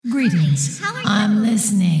Greetings. I'm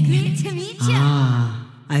listening. Great to meet you.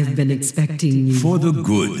 I've been expecting you. For the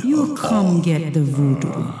good. You come get the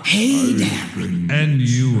voodoo. Hey there. And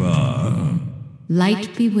you are?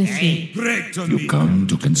 Light be with you. You come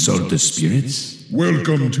to consult the spirits?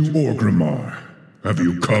 Welcome to Orgrimmar. Have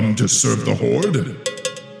you come to serve the Horde?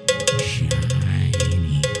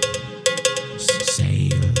 Shiny. Sail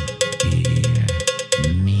here.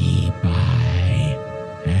 Me buy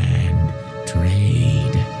and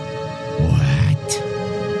trade. What?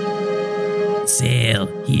 Sail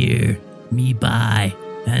here. Me buy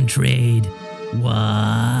and trade.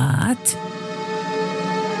 What?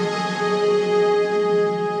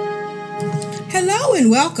 Hello and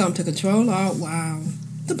welcome to Ctrl WoW,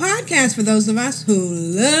 the podcast for those of us who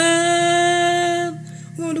love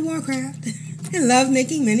World of Warcraft and love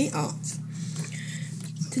making many alts.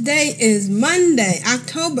 Today is Monday,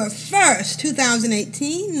 October 1st,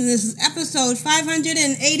 2018, and this is episode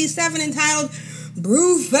 587 entitled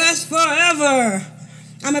Brewfest Forever.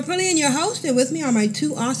 I'm Aprillian, your host, and with me are my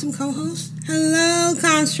two awesome co-hosts. Hello,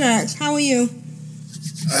 Constructs. How are you?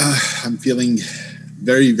 I'm feeling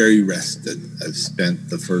very, very rested. I've spent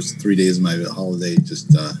the first 3 days of my holiday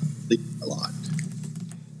just sleeping a lot.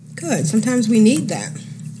 Good. Sometimes we need that.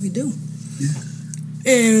 We do. Yeah.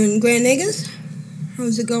 And Grand Negus,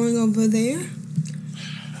 how's it going over there?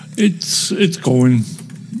 It's going.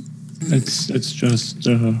 Let's just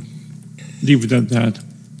leave it at that.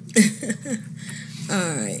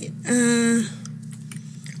 All right.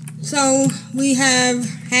 So we have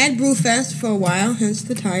had Brewfest for a while, hence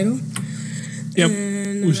the title. Yep,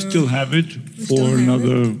 And, we still have it for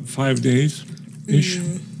another 5 days ish.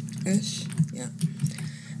 Ish, yeah.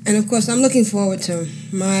 And of course, I'm looking forward to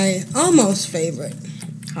my almost favorite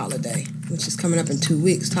holiday, which is coming up in 2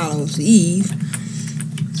 weeks, Hallows Eve,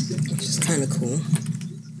 which is kind of cool.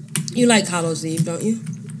 You like Hallows Eve, don't you?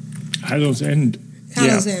 Hallows End.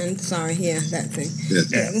 Hallows End, sorry, yeah, that thing.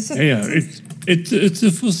 Yeah, it's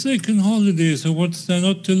a Forsaken holiday, so what's there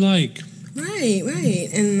not to like? Right.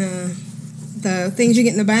 And the things you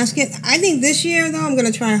get in the basket. I think this year, though, I'm going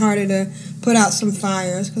to try harder to put out some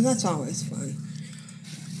fires, because that's always fun.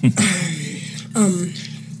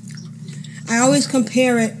 I always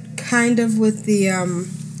compare it kind of with the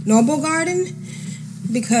Noble Garden,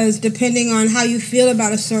 because depending on how you feel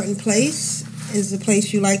about a certain place is the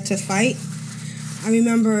place you like to fight. I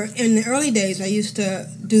remember in the early days, I used to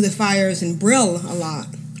do the fires in Brill a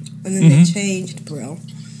lot, and then they changed Brill.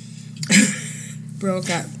 Brill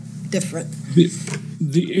got different.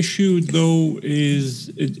 The issue, though,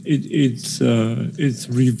 is it's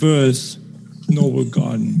reverse Noble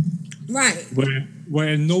Garden. Right. Where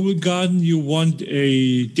in Noble Garden you want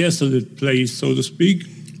a desolate place, so to speak,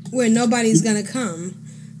 where nobody's gonna come.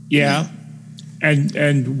 Yeah.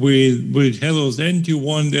 And with Hallows End, you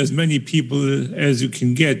want as many people as you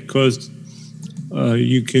can get, because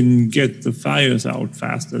you can get the fires out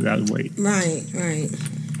faster that way. Right.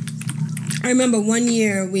 I remember one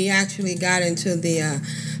year we actually got into the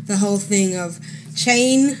whole thing of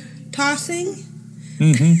chain tossing.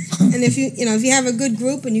 Mm-hmm. And if you have a good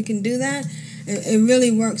group and you can do that, it really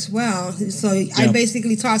works well. So I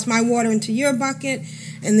basically toss my water into your bucket,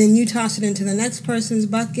 and then you toss it into the next person's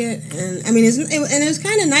bucket. And I mean, it was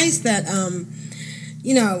kind of nice that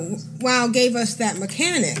WoW gave us that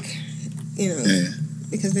mechanic,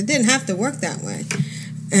 because it didn't have to work that way.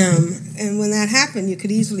 And when that happened, you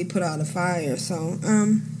could easily put out a fire. So,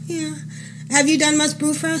 yeah. Have you done much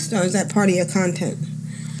Brewfest, or is that part of your content?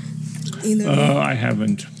 I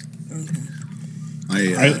haven't. Okay.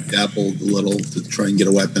 I dabbled a little to try and get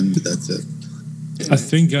a weapon, but that's it. I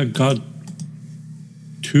think I got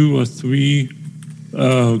 2 or 3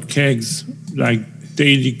 kegs, like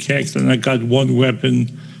daily kegs, and I got one weapon.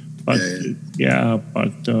 But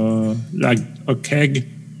like a keg,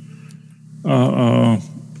 a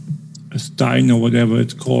stein or whatever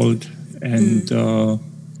it's called, and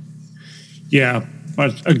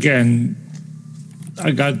but again,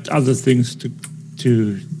 I got other things to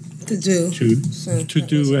do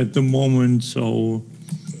at the moment. So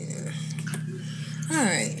all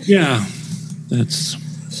right. Yeah, that's.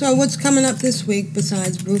 So what's coming up this week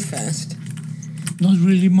besides Brewfest? Not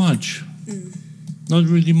really much. Not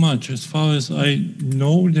really much. As far as I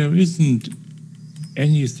know, there isn't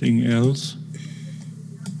anything else.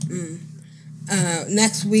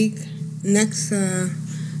 Next week,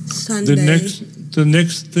 Sunday. The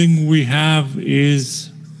next thing we have is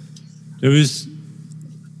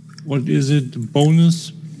what is it?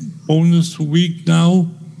 Bonus week now.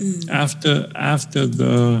 After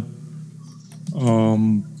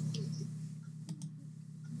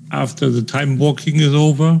the time walking is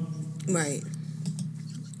over. Right.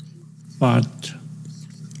 But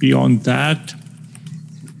beyond that,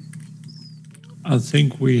 I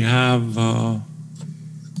think we have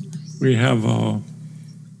we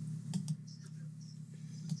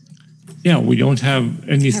don't have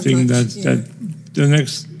anything much, that the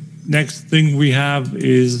next thing we have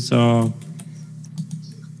is was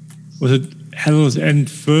it Hallows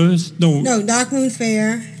End first? No, Dark Moon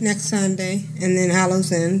Fair next Sunday, and then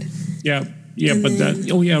Hallows End. Yeah, And but then-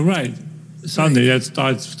 that right. Sunday that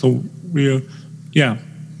starts. So we're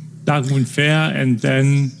Dark Moon Fair, and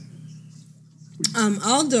then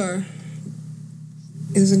Alder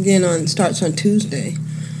is again starts on Tuesday.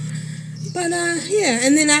 But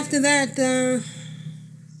and then after that,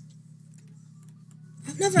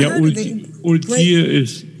 I've never heard of it. Ultia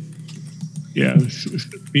is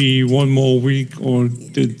should be one more week, or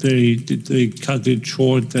did they cut it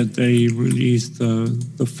short that they released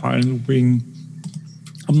the final wing?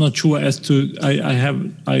 I'm not sure as to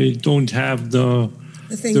I don't have the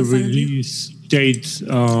thing in front of you. release date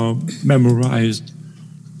memorized,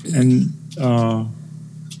 and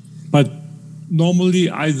but normally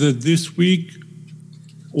either this week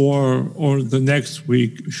or the next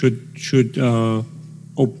week should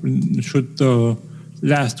the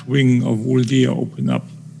last wing of Uldia open up,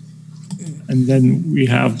 and then we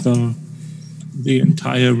have the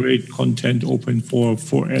entire raid content open for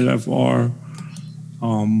LFR,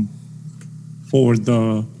 for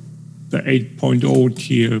the 8.0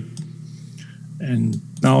 tier. And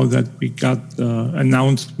now that we got the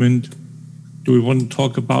announcement, do we want to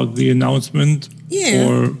talk about the announcement? Yeah.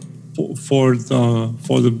 Or for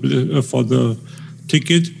the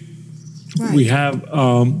ticket? Right. We have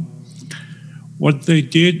what they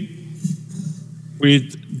did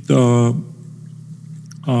with the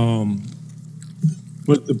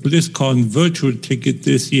BlizzCon virtual ticket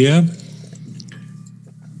this year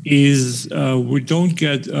is we don't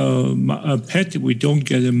get a pet, we don't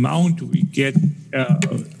get a mount, we get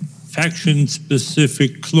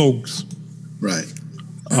faction-specific cloaks. Right.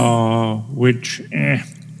 Which,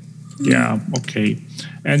 okay.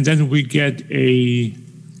 And then we get a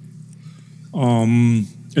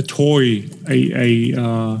toy,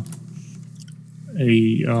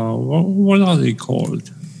 what are they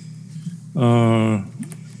called? A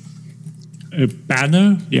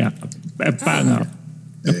banner? Yeah, a banner.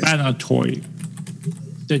 A banner toy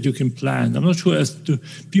that you can plan. I'm not sure as to,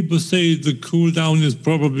 people say the cooldown is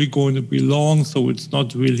probably going to be long, so it's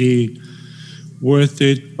not really worth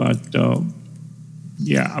it. But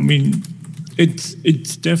I mean,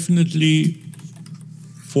 it's definitely,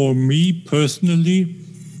 for me personally,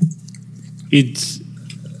 it's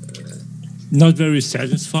not very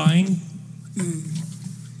satisfying.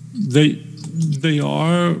 They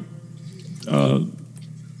are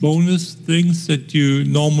bonus things that you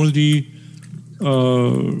normally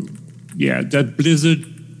that Blizzard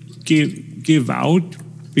give out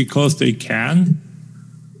because they can,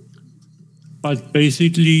 but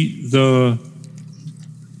basically the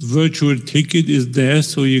virtual ticket is there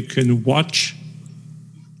so you can watch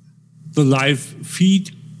the live feed,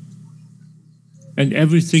 and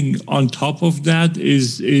everything on top of that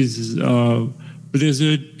is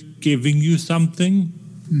Blizzard giving you something.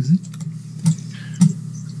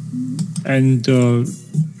 And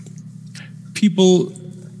people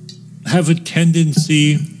have a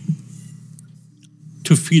tendency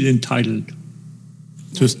to feel entitled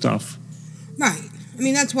to stuff. Right. I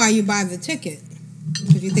mean, that's why you buy the ticket,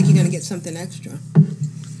 because you think you're going to get something extra.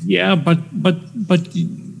 Yeah, but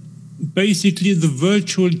basically the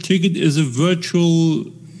virtual ticket is a virtual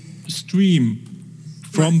stream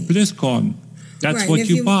from BlizzCon. That's Right, what if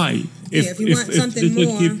you you- buy. if you want something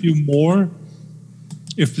Blizzard more- gives you more,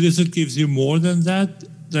 if Blizzard gives you more than that,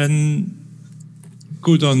 then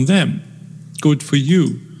good on them, good for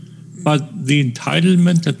you. But the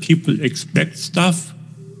entitlement that people expect stuff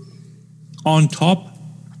on top,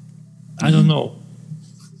 I don't know.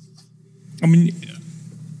 I mean,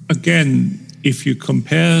 again, if you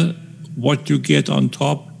compare what you get on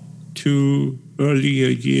top to earlier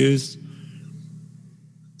years,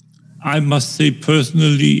 I must say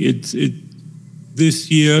personally, this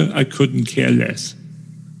year I couldn't care less.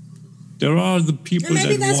 There are the people And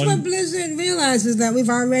maybe that that's want. what Blizzard realizes, that we've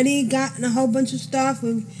already gotten a whole bunch of stuff.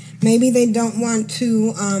 Maybe they don't want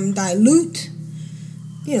to dilute,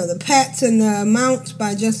 the pets and the mounts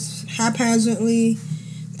by just haphazardly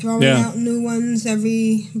throwing Yeah. out new ones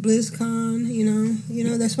every BlizzCon.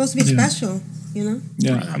 They're supposed to be special.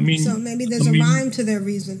 Yeah, I mean, So maybe there's a rhyme to their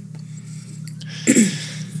reason.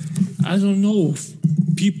 I don't know.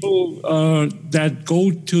 People that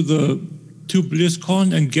go to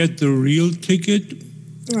BlizzCon and get the real ticket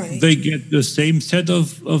Right. they get the same set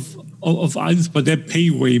of items, but they pay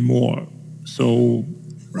way more. So,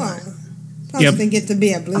 Well, plus Yep. they get to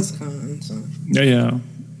be at BlizzCon. So. yeah.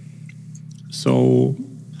 So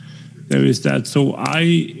there is that. So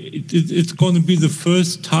it's going to be the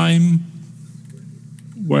first time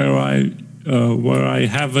where I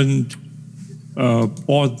haven't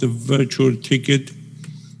bought the virtual ticket,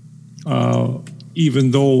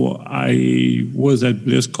 even though I was at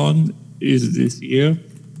BlizzCon is this year,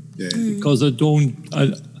 because I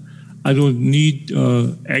don't need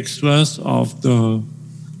extras of the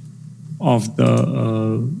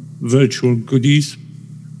virtual goodies,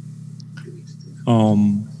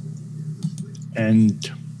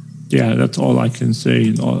 and yeah, that's all I can say,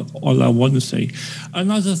 and all I want to say.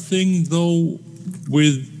 Another thing, though,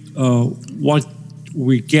 with what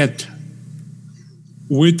we get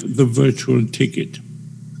with the virtual ticket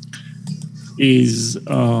is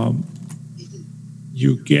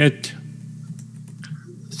you get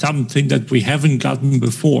something that we haven't gotten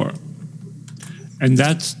before. And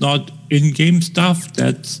that's not in-game stuff.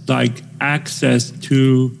 That's like access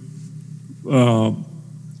to the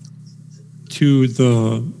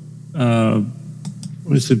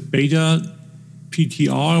what is it, beta,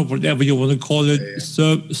 PTR, whatever you want to call it,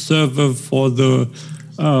 server for the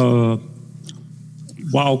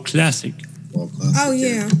WoW Classic. Oh,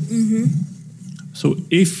 yeah. Mm-hmm. So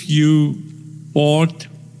if you bought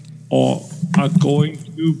or are going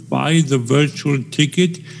to buy the virtual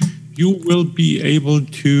ticket, you will be able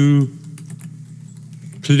to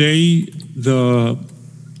play the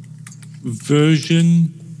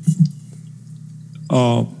version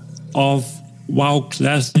of WoW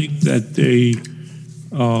Classic that they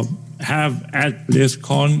have at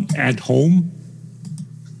BlizzCon at home,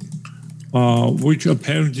 which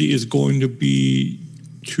apparently is going to be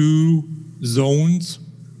 2 zones,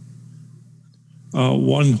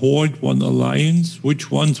 one Horde, one Alliance. Which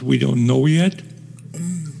ones we don't know yet.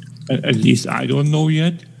 At least I don't know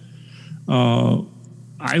yet.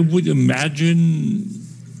 I would imagine,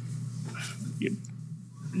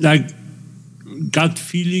 like gut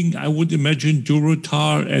feeling, I would imagine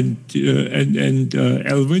Durotar and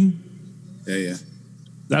Elvin. Yeah.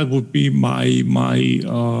 That would be my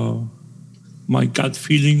gut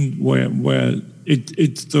feeling, where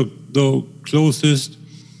it's the closest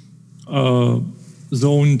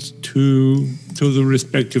zones to the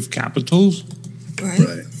respective capitals.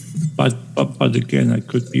 Right. But again, I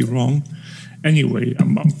could be wrong. Anyway,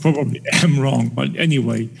 I'm probably am wrong. But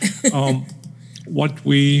anyway, what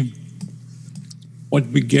we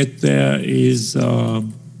get there is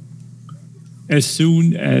as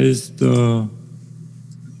soon as the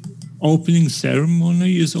opening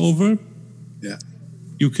ceremony is over,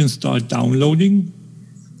 you can start downloading.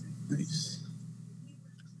 Nice.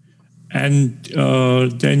 And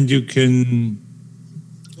then you can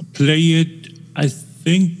play it, I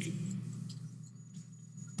think,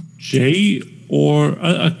 Jay, or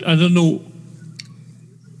I don't know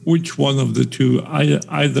which one of the two,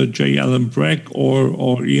 either J. Allen Brack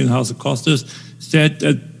or Ian Hazacostas, said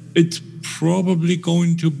that it's probably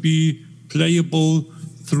going to be playable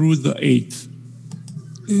through the 8th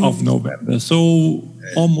of November. So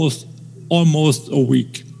almost a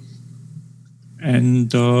week.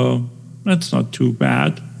 And that's not too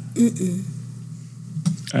bad.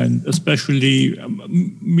 And especially, I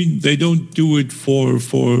mean, they don't do it for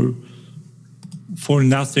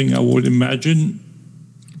nothing, I would imagine.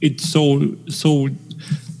 It's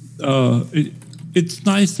it's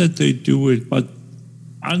nice that they do it, but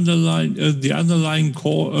the underlying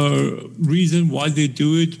core reason why they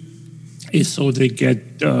do it is so they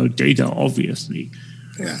get data, obviously.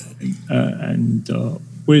 Yeah. And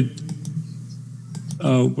with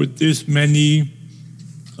this many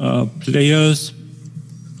players,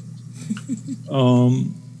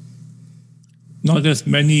 not as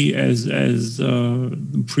many as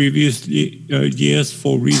previous years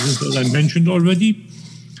for reasons that I mentioned already,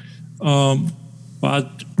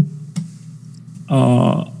 but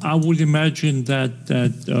I would imagine that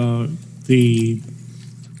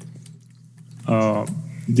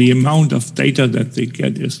the amount of data that they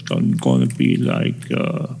get is going to be like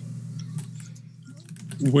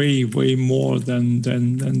way more than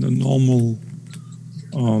the normal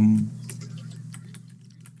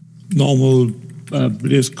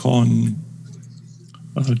BlizzCon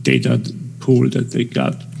data pool that they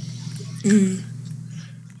got.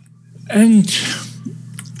 And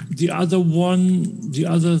the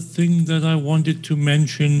other thing that I wanted to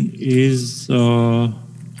mention is,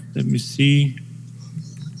 let me see.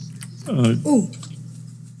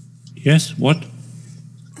 Yes, what?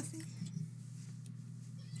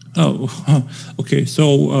 Oh, okay.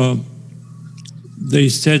 So they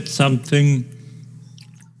said something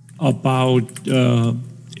about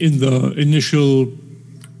in the initial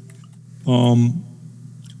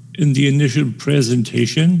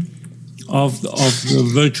presentation of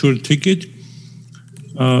the virtual ticket.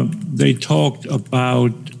 They talked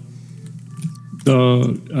about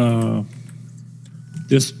the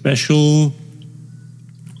special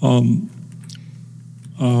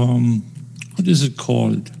what is it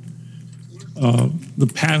called?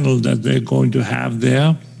 The panel that they're going to have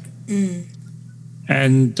there.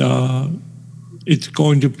 And it's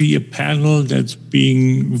going to be a panel that's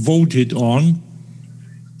being voted on.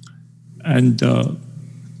 And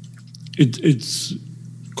it's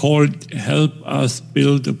called Help Us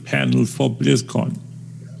Build a Panel for BlizzCon.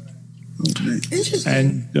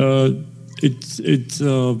 Interesting. And it's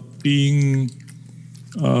being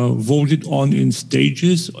voted on in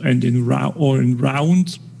stages and in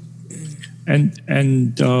rounds. And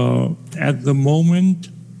at the moment,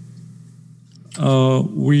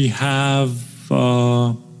 we have,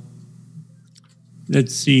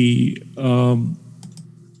 let's see,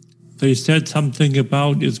 they said something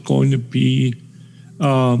about it's going to be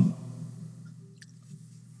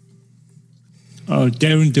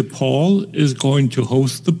Darren DePaul is going to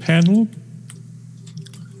host the panel.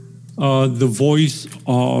 The voice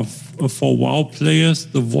for WoW players,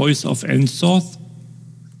 the voice of Ensoth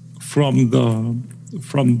from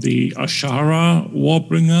the Ashara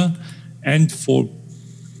Warbringer, and for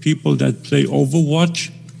people that play Overwatch,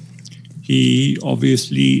 he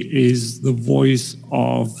obviously is the voice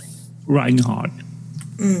of Reinhardt.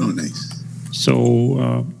 Oh, nice.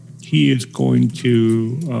 So he is going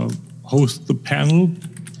to host the panel,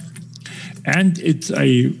 and it's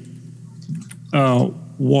a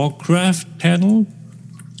Warcraft panel,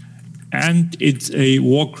 and it's a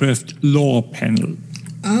Warcraft lore panel.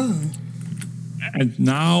 Oh. And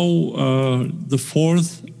now the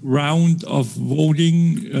fourth round of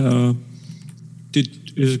voting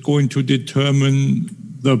is going to determine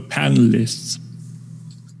the panelists.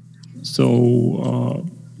 So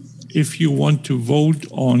if you want to vote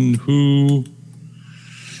on who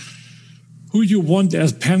you want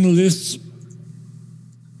as panelists,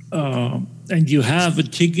 and you have a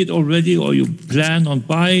ticket already or you plan on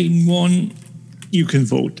buying one, you can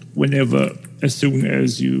vote whenever, as soon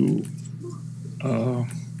as you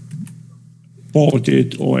bought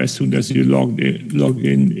it or as soon as you log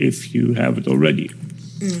in if you have it already.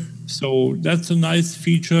 So that's a nice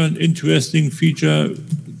feature, an interesting feature.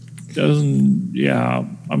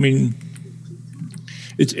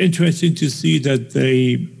 It's interesting to see that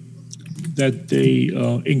they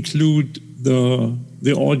include the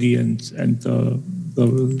audience and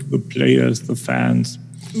the players, the fans.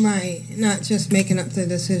 Right, not just making up the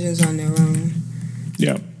decisions on their own.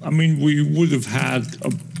 Yeah, I mean, we would have had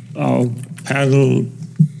a panel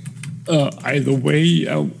either way,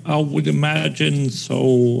 I would imagine.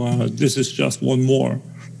 So this is just one more,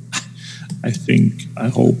 I think, I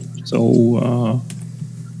hope. So,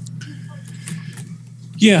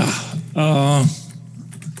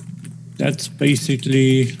 that's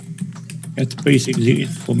basically it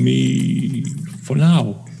for me for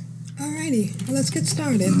now. Alrighty, well, let's get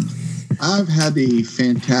started. I've had a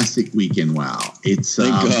fantastic weekend. Wow. It's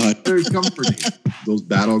very comforting. Those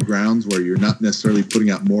battlegrounds where you're not necessarily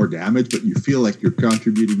putting out more damage, but you feel like you're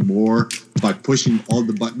contributing more by pushing all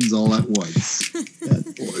the buttons all at once.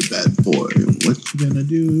 Bad boy. What you gonna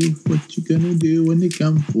do? What you gonna do when they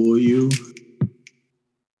come for you?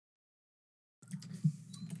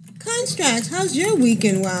 Constructs, how's your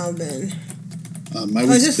weekend WoW been? My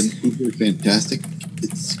week's been super fantastic.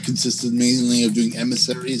 It's consisted mainly of doing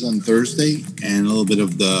emissaries on Thursday and a little bit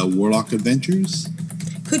of the Warlock Adventures.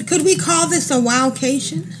 Could we call this a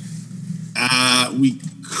Wowcation? We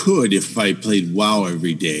could if I played WoW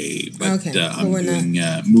every day, but I'm doing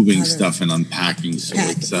moving stuff and unpacking, so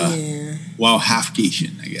it's WoW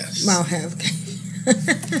halfcation, I guess. WoW halfcation.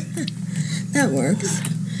 That works.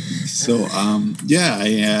 So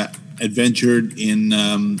I adventured in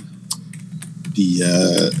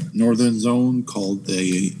the northern zone called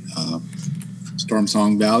the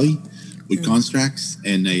Stormsong Valley with constructs,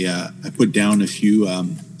 and I put down a few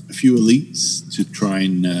elites to try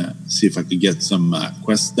and see if I could get some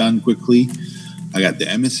quests done quickly. I got the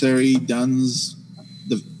emissary done.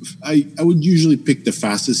 I would usually pick the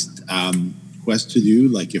fastest quest to do,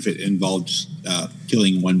 like if it involved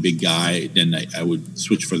killing one big guy, then I would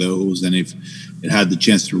switch for those. And if it had the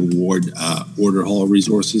chance to reward Order Hall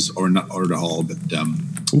resources, or not Order Hall, but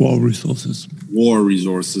War resources,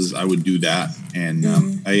 I would do that. And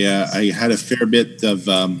I had a fair bit of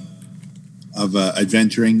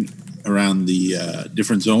adventuring around the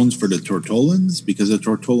different zones for the Tortolans, because the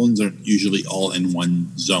Tortolans are usually all in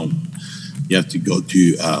one zone. You have to go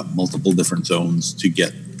to multiple different zones to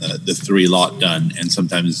get the 3 lot done, and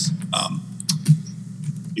sometimes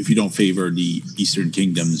if you don't favor the Eastern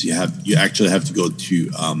Kingdoms, you actually have to go to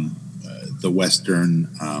the Western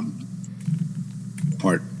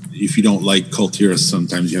part. If you don't like Kultiras,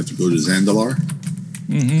 sometimes you have to go to Zandalar.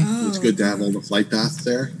 Mm-hmm. Oh. It's good to have all the flight paths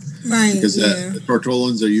there. Right. Because the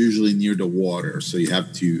Tortolans are usually near the water, so you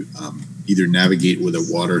have to either navigate with a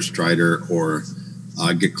water strider or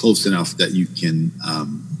get close enough that you can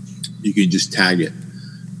just tag it.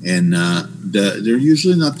 And they're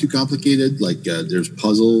usually not too complicated. Like there's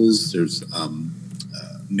puzzles, there's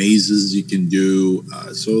mazes you can do.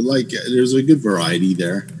 So like there's a good variety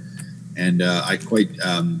there, and I quite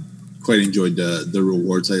enjoyed the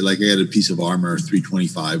rewards. I had a piece of armor,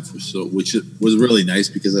 325, which was really nice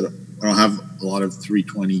because I don't have a lot of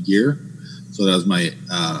 320 gear, so that was my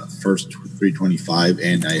first 325,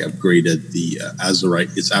 and I upgraded the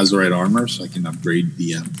Azurite. It's Azurite armor, so I can upgrade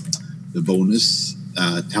the bonus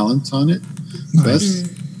talents on it. Nice.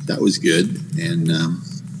 That was good, and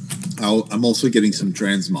I'm also getting some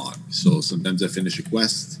transmog. So sometimes I finish a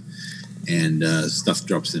quest, and stuff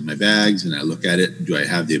drops in my bags, and I look at it. Do I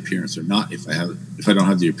have the appearance or not? If I don't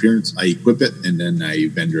have the appearance, I equip it, and then I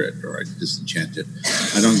vendor it or I disenchant it.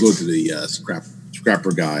 I don't go to the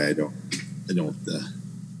scrapper guy. I don't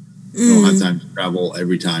have time to travel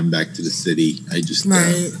every time back to the city. I just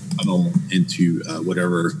funnel into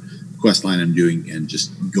whatever quest line I'm doing and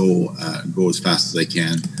just go as fast as I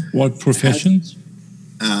can. What professions?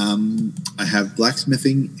 I have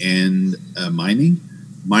blacksmithing and mining.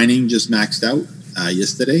 Mining just maxed out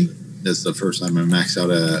yesterday. That's the first time I maxed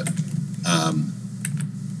out a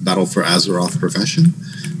Battle for Azeroth profession.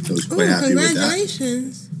 So I was quite happy with that.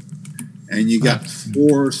 Congratulations. And you got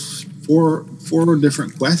four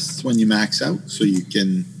different quests when you max out, so you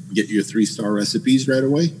can get your 3-star recipes right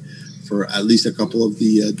away for at least a couple of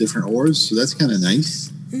the different ores. So that's kind of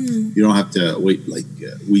nice. You don't have to wait like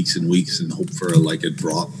weeks and weeks and hope for a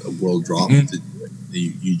world drop.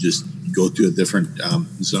 You just go to a different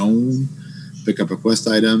zone, pick up a quest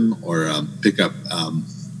item, or pick up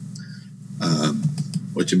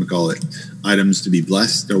items to be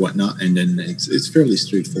blessed or whatnot, and then it's fairly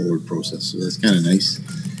straightforward process. So that's kind of nice.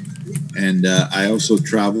 And I also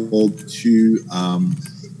traveled to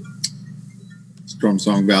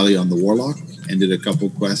Stormsong Valley on the Warlock and did a couple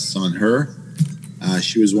quests on her.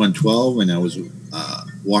 She was 112, and I was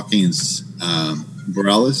walking in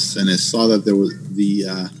Borealis, and I saw that there was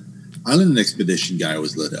the Island Expedition guy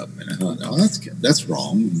was lit up, and I thought, oh, that's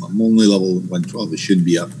wrong. I'm only level 112. It shouldn't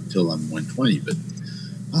be up until I'm 120, but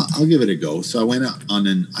I'll give it a go. So I went on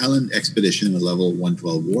an Island Expedition with level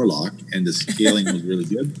 112 Warlock, and the scaling was really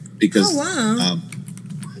good because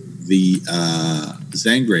the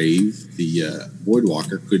Zangrave, the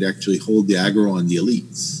Voidwalker, could actually hold the aggro on the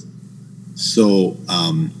elites. So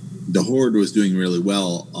the Horde was doing really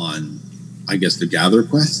well on, I guess, the Gather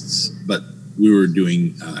quests, but we were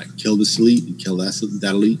doing kill this elite and kill that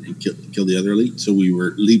elite and kill the other elite. So we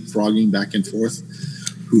were leapfrogging back and forth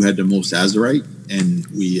who had the most Azurite, and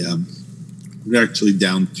we were actually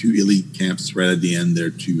down 2 elite camps right at the end there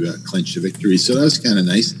to clinch the victory. So that was kind of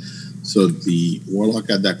nice. So the Warlock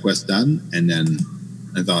got that quest done, and then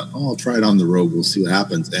I thought, I'll try it on the Rogue. We'll see what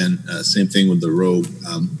happens. And same thing with the Rogue.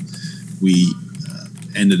 We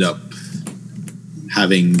ended up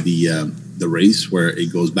having the race where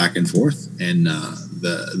it goes back and forth, and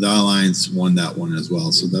the Alliance won that one as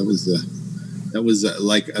well. So that was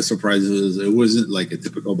like a surprise. It wasn't like a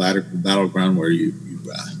typical battleground where you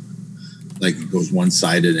like it goes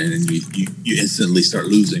one-sided and then you instantly start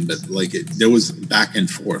losing, but like there was back and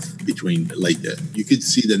forth between you could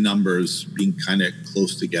see the numbers being kind of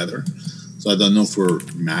close together. So I don't know if we're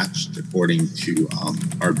matched according to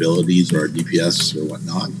our abilities or our DPS or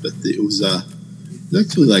whatnot, but it was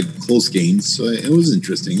actually like close games. So it was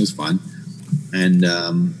interesting. It was fun. And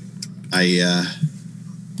I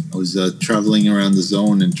was traveling around the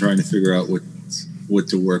zone and trying to figure out what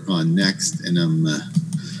to work on next. And I'm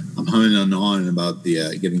humming on about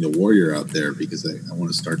the getting the warrior out there because I want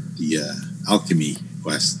to start the alchemy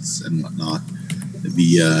quests and whatnot.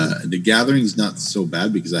 The gathering's not so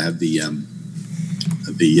bad because I have the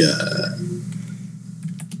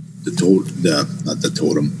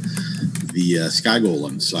sky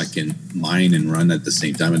golem, so I can mine and run at the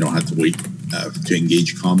same time. I don't have to wait to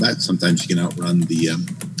engage combat. Sometimes you can outrun the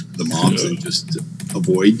mobs and just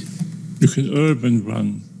avoid. You can urban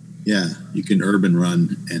run. Yeah, you can urban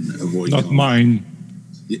run and avoid. Not combat. Mine.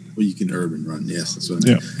 Yeah, well, you can urban run. Yes, that's what I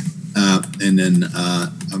mean. And then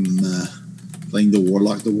I'm playing the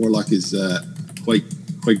Warlock. The Warlock is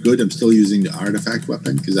quite good. I'm still using the artifact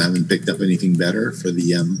weapon because I haven't picked up anything better for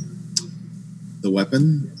the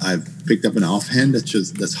weapon. I've picked up an offhand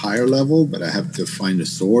that's higher level, but I have to find a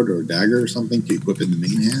sword or a dagger or something to equip in the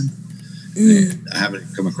main hand. And I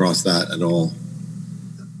haven't come across that at all.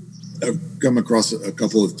 I've come across a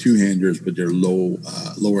couple of two-handers, but they're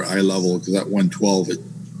lower eye level because at 112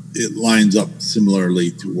 it lines up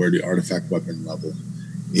similarly to where the artifact weapon level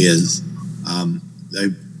is.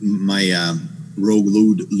 My rogue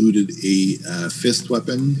looted a fist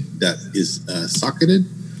weapon that is socketed.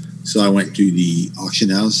 So I went to the auction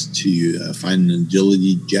house to find an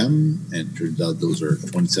agility gem, and turns out those are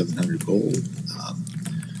 2,700 gold.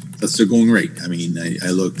 That's the going rate. I mean, I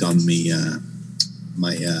looked on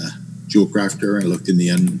my jewel crafter. I looked in the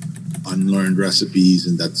unlearned recipes,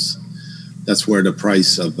 and that's where the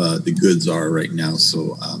price of the goods are right now.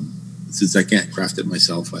 So since I can't craft it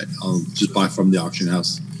myself, I'll just buy from the auction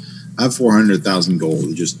house. I have 400,000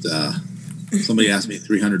 gold. Just somebody asked me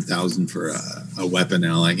 300,000 for a weapon,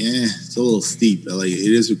 and I'm like, it's a little steep. Like,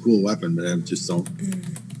 it is a cool weapon, but I just don't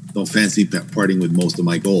fancy parting with most of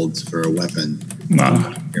my golds for a weapon.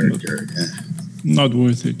 Nah, character. Not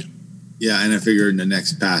worth it. Yeah, and I figure when the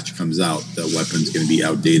next patch comes out, the weapon's going to be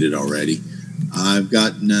outdated already. I've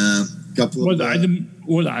gotten a couple of...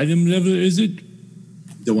 What item level is it?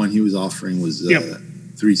 The one he was offering was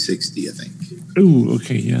 360, I think. Oh,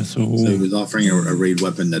 okay, yeah. So he was offering a raid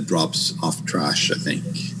weapon that drops off trash, I think.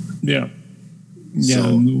 Yeah. Yeah,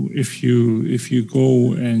 so, if you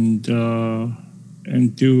go and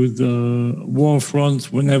do the war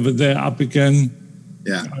fronts whenever they're up again,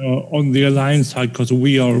 on the Alliance side, because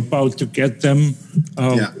we are about to get them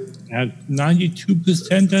at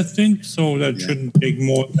 92%, I think. So that shouldn't take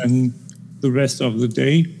more than the rest of the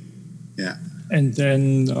day. Yeah. And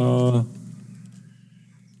then,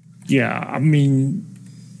 I mean,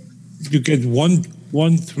 you get one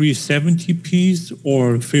 370 piece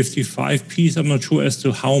or 55 piece. I'm not sure as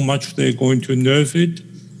to how much they're going to nerf it.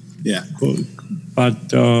 Yeah.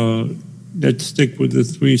 But let's stick with the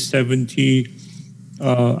 370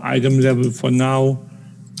 item level for now.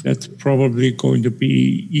 That's probably going to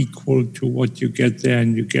be equal to what you get there,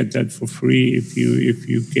 and you get that for free if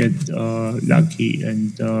you get lucky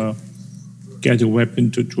and get a weapon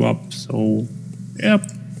to drop. So, yep.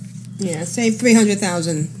 Yeah, save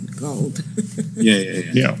 300,000 gold.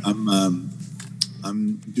 Yeah.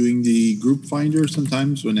 I'm doing the group finder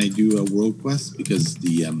sometimes when I do a world quest because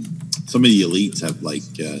some of the elites have like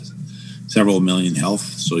several million health,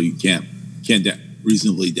 so you can't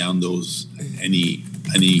reasonably down those any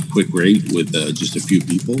quick raid with just a few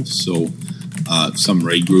people. So some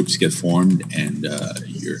raid groups get formed, and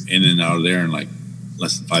you're in and out of there in like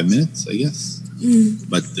less than 5 minutes, I guess.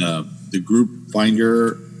 But the group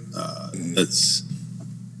finder that's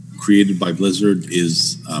created by Blizzard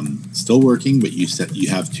is still working, but you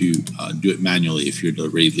have to do it manually if you're the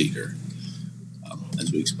raid leader,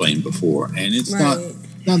 as we explained before. And it's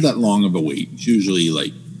not that long of a wait. It's usually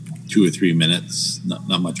like 2 or 3 minutes,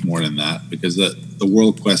 not much more than that, because the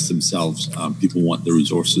world quests themselves, people want the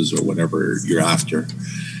resources or whatever you're after.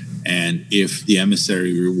 And if the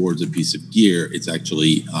emissary rewards a piece of gear, it's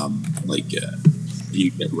actually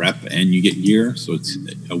you get rep and you get gear, so it's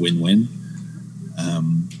a win-win.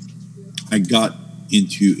 I got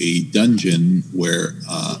into a dungeon where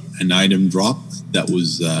an item dropped that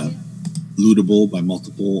was lootable by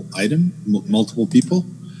multiple people.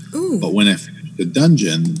 Ooh. But when I finished the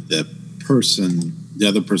dungeon, the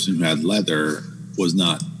other person who had leather was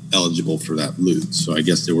not eligible for that loot. So I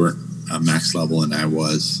guess they weren't max level, and I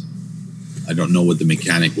was. I don't know what the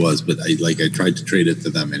mechanic was, but I tried to trade it to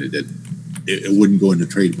them, and it wouldn't go in the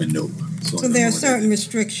trade window. So there are certain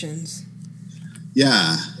restrictions.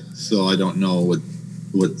 Yeah, so I don't know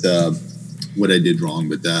what I did wrong,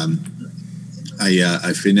 but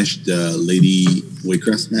I finished Lady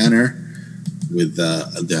Waycrest Manor with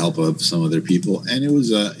the help of some other people, and it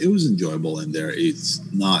was enjoyable in there. It's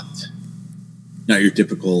not your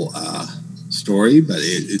typical story, but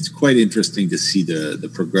it's quite interesting to see the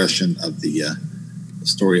progression of the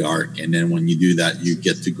story arc, and then when you do that, you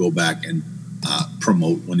get to go back and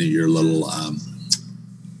promote one of your little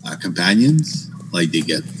companions. Like they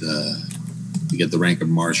get the rank of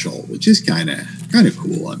marshal, which is kind of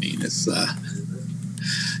cool. I mean, it's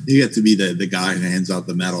you get to be the guy who hands out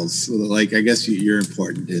the medals. So, like, I guess you're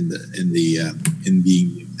important in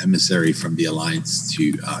being emissary from the Alliance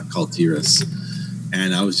to Kaltiris.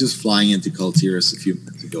 And I was just flying into Kaltiris a few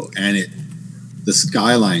minutes ago, and the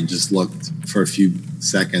skyline just looked for a few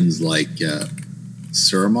seconds like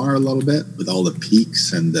Suramar a little bit, with all the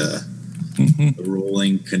peaks and the the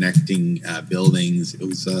rolling, connecting buildings. It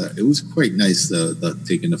was quite nice. The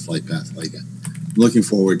taking the flight path like that. I'm looking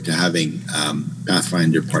forward to having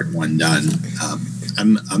Pathfinder Part 1 done.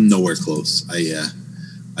 I'm nowhere close.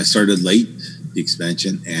 I started late the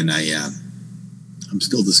expansion, and I'm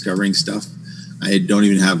still discovering stuff. I don't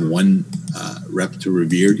even have one rep to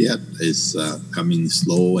Revered yet. It's coming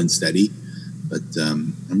slow and steady, but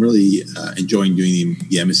I'm really enjoying doing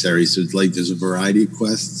the emissaries. So there's a variety of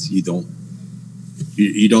quests. You don't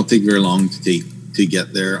take very long to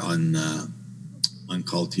get there on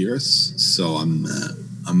Kaltiris. So I'm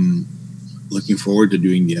looking forward to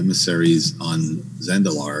doing the emissaries on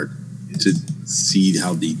Zendalard to see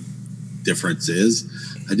how the difference is.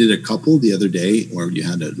 I did a couple the other day where you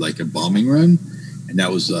had a bombing run, and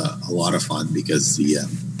that was a lot of fun because the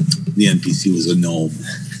NPC was a gnome.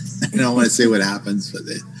 I don't want to say what happens, but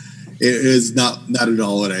it is not at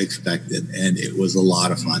all what I expected, and it was a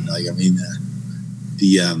lot of fun.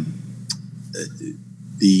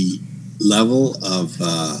 The level of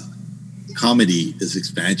comedy this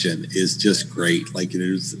expansion is just great.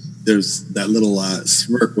 There's that little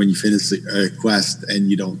smirk when you finish a quest and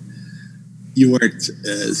you weren't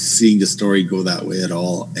seeing the story go that way at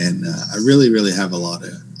all. And I really have a lot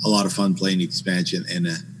of fun playing the expansion and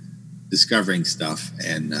discovering stuff.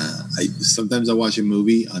 And sometimes I watch a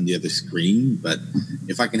movie on the other screen, but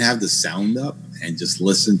if I can have the sound up and just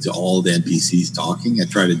listen to all the NPCs talking, I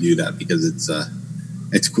try to do that because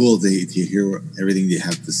it's cool to hear everything they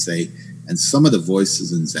have to say. And some of the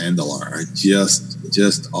voices in Zandalar are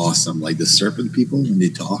just awesome. Like the serpent people, when they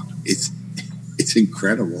talk, it's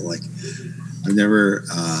incredible. I've never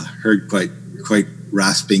heard quite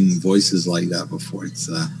rasping voices like that before. It's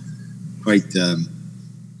quite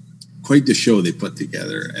the show they put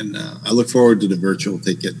together. And I look forward to the virtual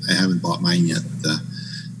ticket. I haven't bought mine yet,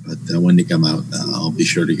 but when they come out, I'll be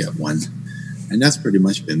sure to get one. And that's pretty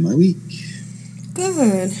much been my week.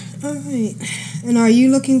 Good. All right. And are you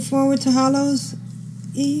looking forward to Hallows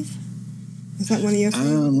Eve? Is that one of your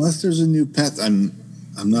favorites? Unless there's a new pet, I'm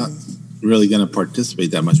not really going to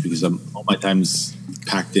participate that much because all my time's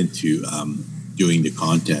packed into doing the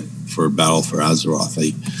content for Battle for Azeroth.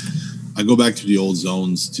 I go back to the old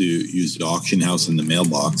zones to use the auction house and the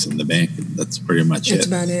mailbox and the bank. That's pretty much That's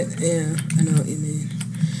about it. Yeah, I know what you mean.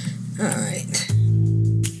 All right.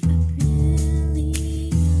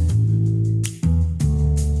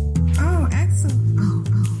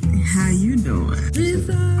 How you doing?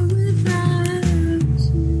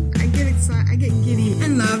 I get excited. I get giddy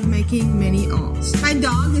and love making mini alts. My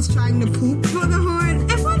dog is trying to poop for the Horde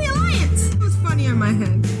and for the Alliance. It was funny on my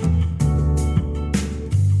head.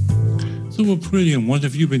 So, Brilliant, what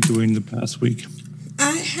have you been doing the past week?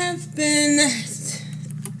 I have been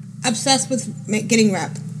obsessed with getting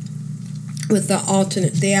rep with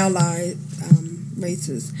the ally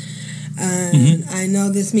races. And I know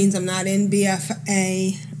this means I'm not in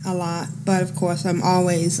BFA a lot, but of course I'm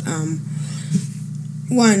always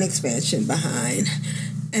one expansion behind.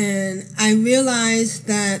 And I realized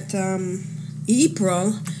that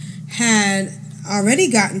April had already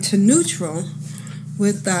gotten to neutral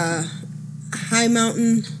with the High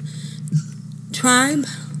Mountain tribe.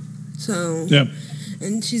 So yep.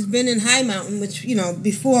 And she's been in High Mountain, which,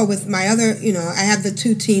 before with my other, I have the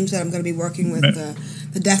two teams that I'm going to be working with,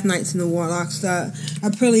 the Death Knights and the Warlocks.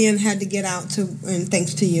 Aprillian had to get out and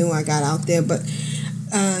thanks to you, I got out there. But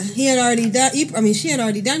she had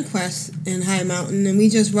already done quests in High Mountain, and we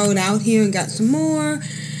just rode out here and got some more.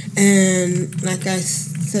 And like I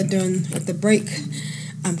said at the break,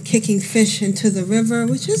 I'm kicking fish into the river,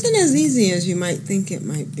 which isn't as easy as you might think it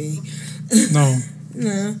might be. No.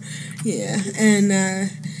 No. Yeah. And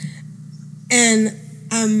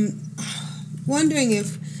I'm wondering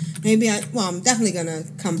if maybe I'm definitely going to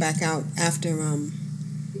come back out after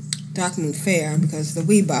Darkmoon Fair because the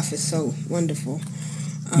Wii buff is so wonderful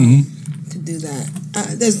to do that.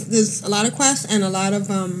 There's a lot of quests and a lot of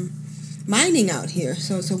mining out here,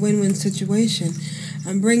 so it's a win-win situation.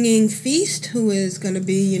 I'm bringing Feast, who is going to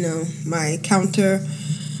be, my counter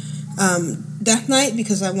Death Knight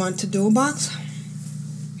because I want to dual box.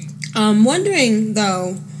 I'm wondering,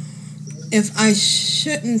 though, if I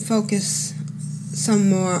shouldn't focus some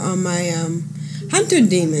more on my hunter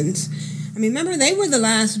demons. I mean, remember, they were the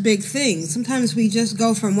last big thing. Sometimes we just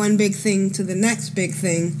go from one big thing to the next big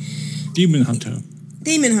thing. Demon hunter.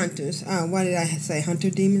 Demon hunters. What did I say? Hunter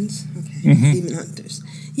demons? Okay. Demon hunters.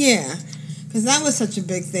 Yeah. Because that was such a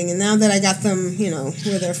big thing. And now that I got them,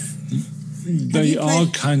 where they're... They are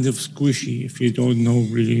kind of squishy if you don't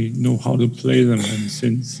really know how to play them. And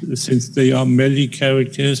since they are melee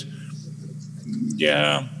characters,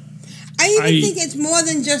 yeah... I even think it's more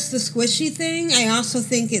than just the squishy thing. I also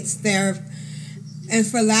think it's their, and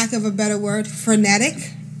for lack of a better word, frenetic.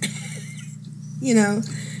 You know,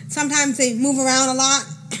 sometimes they move around a lot.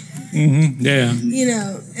 Mm-hmm. Yeah. You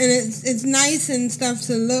know, and it's nice and stuff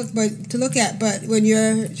to look at, but when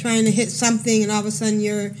you're trying to hit something and all of a sudden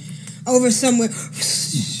you're over somewhere,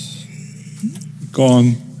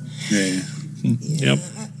 gone. Yeah. Yep.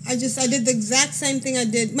 I did the exact same thing I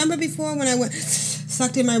did. Remember before when I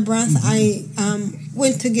sucked in my breath? I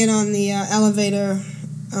went to get on the elevator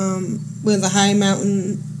with the high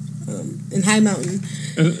mountain in High Mountain.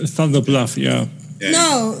 Thunder Bluff, yeah.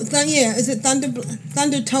 No, is it Thunder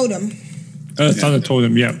Totem? Thunder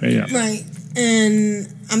Totem, yeah. Right, and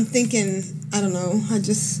I'm thinking, I don't know, I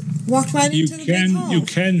just walked right into the big hole. You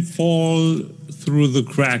can fall through the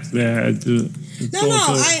crack there.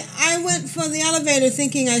 I went for the elevator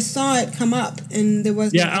thinking I saw it come up, and there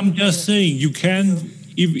was. Yeah, I'm just saying you can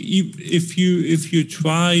if you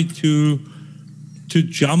try to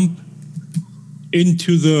jump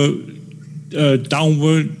into the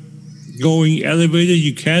downward going elevator,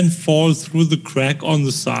 you can fall through the crack on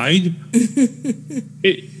the side.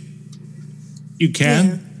 You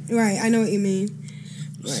can. Yeah, right, I know what you mean.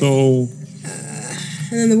 Right. So.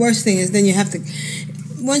 And then the worst thing is then you have to.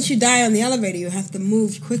 Once you die on the elevator, you have to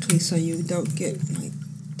move quickly so you don't get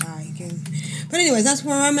die again. But anyways, that's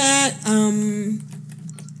where I'm at.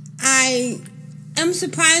 I am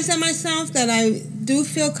surprised at myself that I do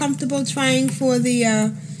feel comfortable trying for the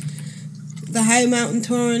high mountain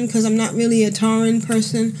Tauren, because I'm not really a Tauren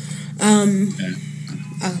person.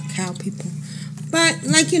 Cow people. But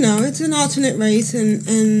it's an alternate race,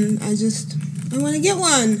 and I want to get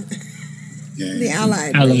one. Yeah, the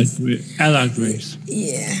Allied race.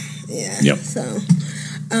 Yeah. Yep. So,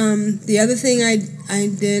 the other thing I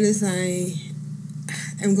did is I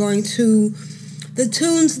am going to the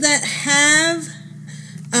tunes that have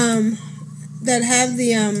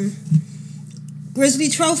the Grizzly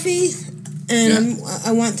trophies, and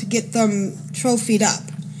I want to get them trophied up,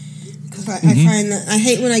 because I find that I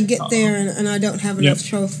hate when I get there and I don't have enough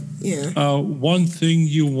trophy. Yeah. One thing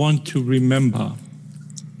you want to remember.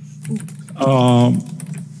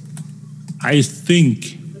 I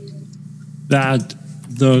think that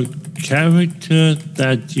the character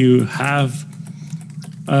that you have,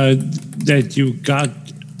 that you got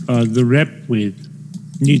the rep with,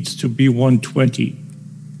 needs to be 120.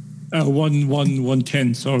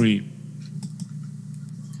 110, sorry.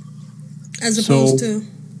 As opposed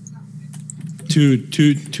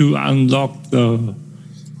to unlock the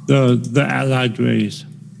allied race.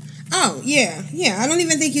 Oh, yeah. I don't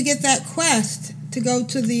even think you get that quest to go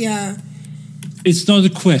to the... It's not a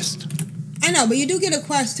quest. I know, but you do get a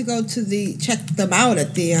quest to go to check them out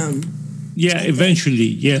at the... Yeah, eventually,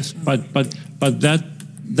 yes. But that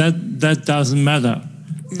doesn't matter.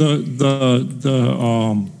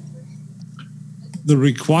 The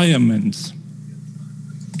requirements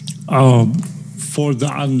for the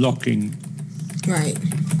unlocking... Right.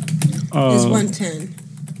 Is 110.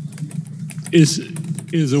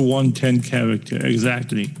 Is a 110 character,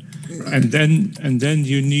 exactly. Right. And then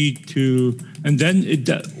you need to, and then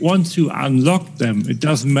once you unlock them, it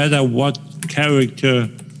doesn't matter what character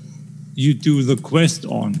you do the quest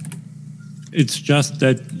on. It's just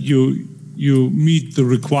that you meet the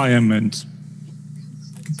requirements.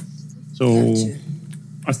 So gotcha.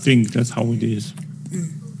 I think that's how it is.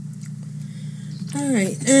 All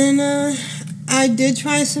right, and I did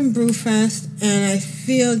try some Brewfest, and I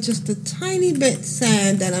feel just a tiny bit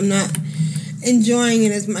sad that I'm not enjoying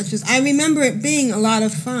it as much as I remember it being a lot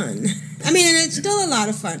of fun. I mean, and it's still a lot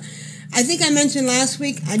of fun. I think I mentioned last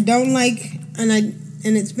week I don't like, and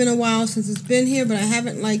it's been a while since it's been here, but I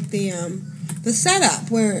haven't liked the setup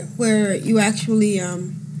where you actually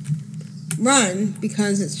run,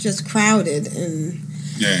 because it's just crowded. And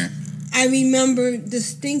yeah. I remember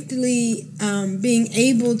distinctly being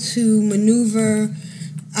able to maneuver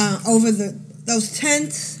over those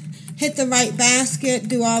tents, hit the right basket,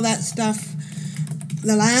 do all that stuff.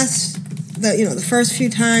 The first few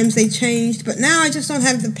times they changed, but now I just don't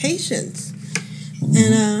have the patience.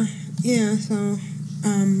 And so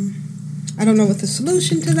I don't know what the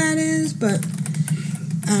solution to that is, but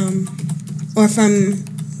or if I'm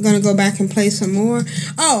gonna go back and play some more.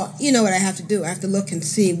 Oh, you know what I have to do? I have to look and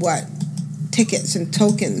see what tickets and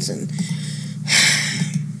tokens, and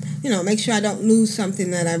make sure I don't lose something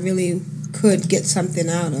that I really could get something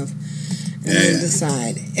out of, and then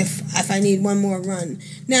decide if I need one more run.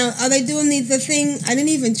 Now, are they doing the thing? I didn't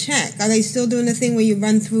even check. Are they still doing the thing where you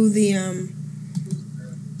run through the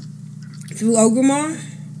through Orgrimmar?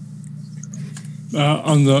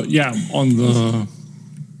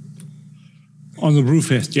 On the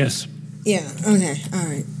Brewfest, yes. Yeah. Okay. All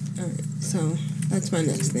right. So that's my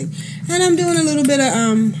next thing, and I'm doing a little bit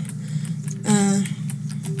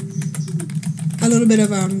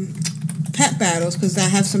of pet battles because I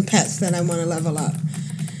have some pets that I want to level up.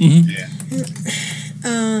 Mm-hmm. Yeah.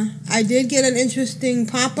 I did get an interesting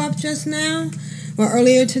pop-up just now, or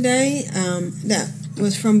earlier today, that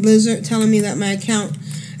was from Blizzard telling me that my account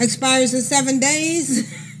expires in 7 days.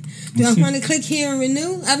 Do I want to click here and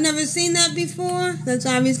renew? I've never seen that before. That's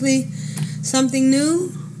obviously something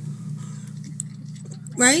new,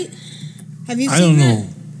 right? Have you seen I don't that? know.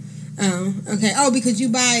 Oh, okay. Oh, because you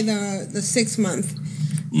buy the 6 month.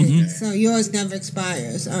 Mm-hmm. So yours never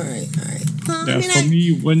expires. All right. Well, Yeah, for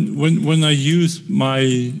me, when I use my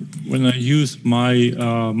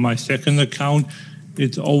my second account,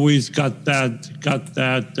 it's always got that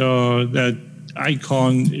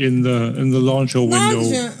icon in the launcher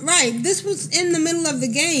window. Right. This was in the middle of the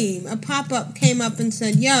game. A pop-up came up and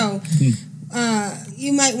said, "Yo,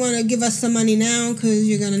 you might want to give us some money now because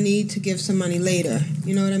you're going to need to give some money later."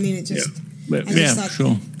 You know what I mean? It just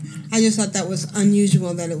Sure. I just thought that was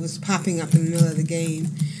unusual that it was popping up in the middle of the game.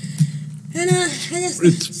 And I guess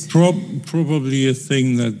it's probably a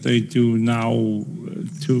thing that they do now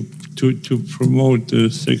to promote the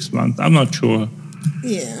 6 month. I'm not sure.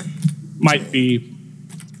 Yeah. Might be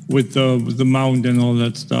with the mount and all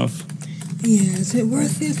that stuff. Yeah, is it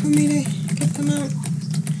worth it for me to get the mount?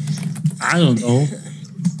 I don't know.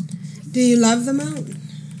 Do you love the mount?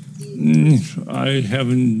 I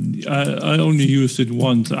haven't. I only used it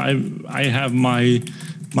once. I have my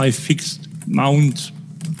fixed mount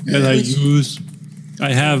that I use.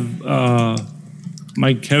 I have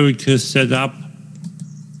my characters set up.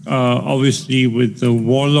 Obviously, with the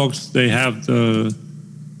warlocks, they have the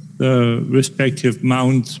respective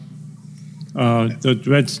mounts. The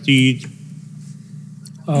Dreadsteed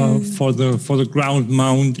for the ground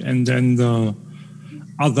mount, and then the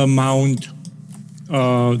other mount.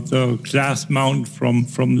 The class mount from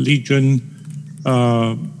Legion,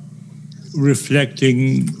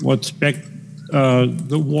 reflecting what spec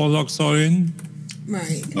the warlocks are in.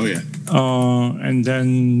 Right. Oh yeah. And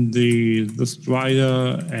then the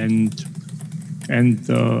Strider and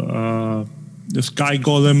the Sky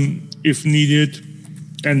Golem if needed,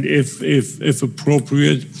 and if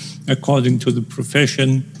appropriate, according to the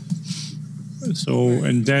profession. So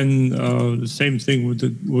and then the same thing with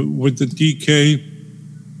the DK.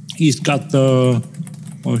 He's got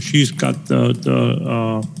she's got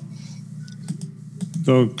the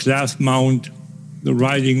class mount, the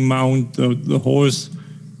riding mount, the horse,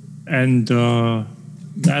 and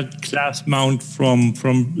that class mount from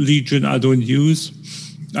Legion I don't use.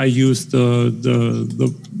 I use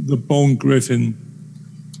the Bone Griffin.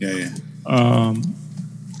 Yeah.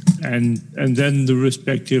 And then the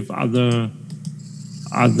respective other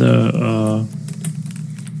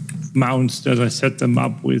mounts that I set them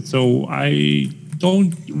up with. So I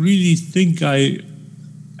don't really think I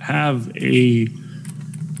have a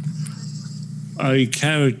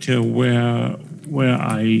character where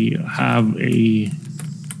I have a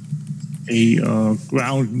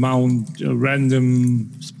ground mount, a random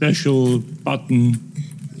special button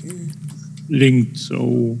linked.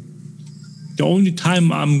 So the only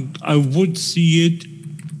time I would see it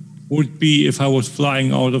would be if I was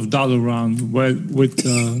flying out of Dalaran with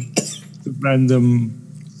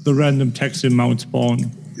the random Texan mount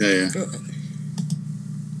spawn. Yeah.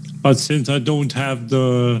 But since I don't have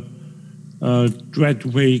the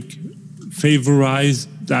Dreadwake favorized,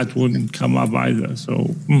 that wouldn't come up either.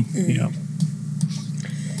 So yeah.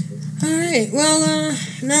 All right. Well,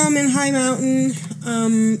 now I'm in High Mountain.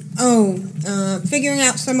 Figuring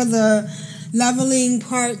out some of the leveling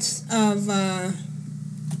parts of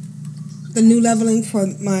the new leveling for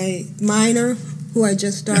my miner, who I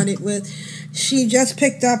just started with. She just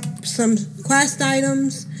picked up some quest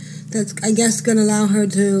items that's, I guess, going to allow her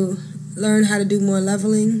to learn how to do more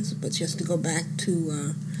leveling, but she has to go back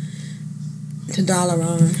to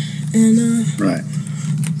Dalaran. And right.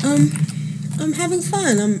 I'm having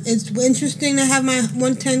fun. It's interesting to have my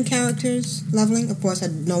 110 characters leveling. Of course, I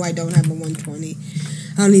know I don't have a 120.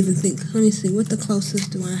 I don't even think. Let me see. What the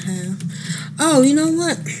closest do I have? Oh, you know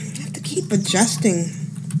what? I have to keep adjusting.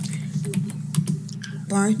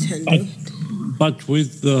 Bartender. But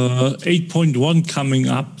with the 8.1 coming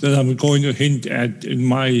up, that I'm going to hint at in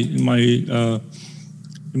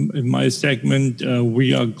my segment,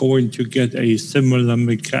 we are going to get a similar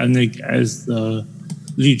mechanic as the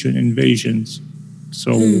Legion invasions.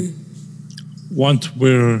 So once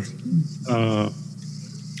we're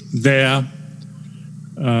there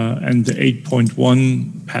and the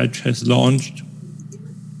 8.1 patch has launched,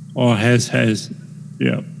 or has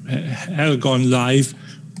gone live,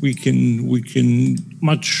 we can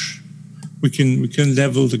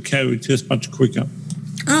level the characters much quicker.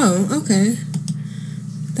 Oh, okay.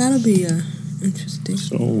 That'll be interesting.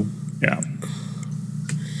 So, yeah.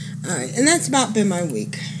 All right, and that's about been my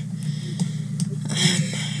week.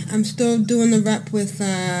 I'm still doing the rep with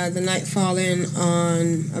the Night Fallen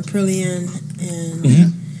on Aprillian, and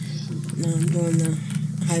now I'm doing the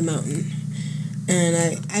High Mountain.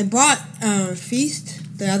 And I bought Feast,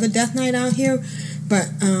 the other Death Knight out here, but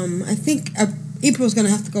I think April's going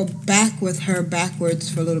to have to go back with her backwards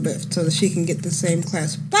for a little bit so that she can get the same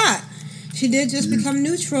class. But she did just become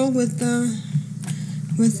neutral with the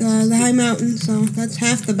High Mountain, so that's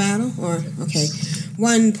half the battle, or, okay,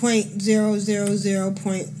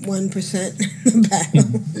 1.000.1% the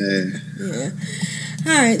battle. Yeah.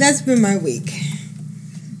 All right, that's been my week.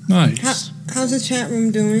 Nice. How's the chat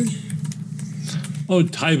room doing? Oh,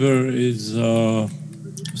 Tiber is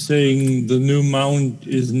saying the new mount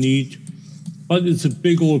is neat, but it's a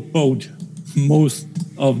big old boat. Most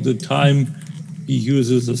of the time, he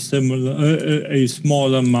uses a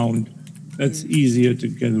smaller mount. That's easier to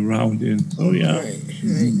get around in. So yeah, right.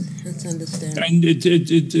 That's understandable. And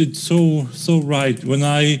it's so right. When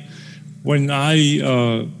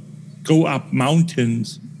I go up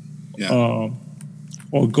mountains,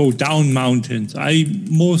 or go down mountains, I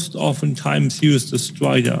most oftentimes use the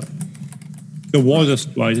Strider, the water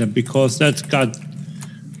Strider, because that's got,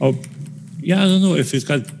 I don't know if it's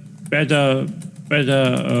got better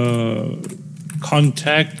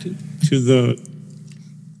contact to the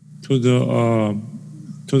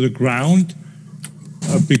ground,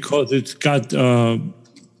 because it's got the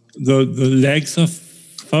legs are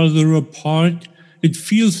further apart. It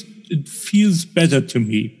feels better to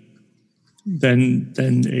me than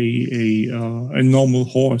a normal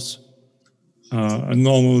horse, a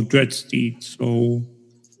normal dread steed. So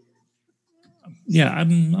yeah,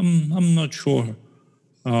 I'm not sure.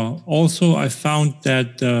 Also, I found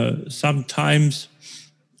that sometimes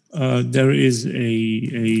there is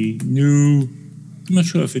a new, I'm not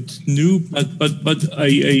sure if it's new, but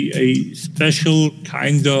a special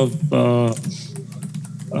kind of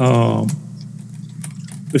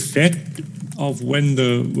effect of when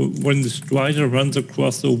the Strider runs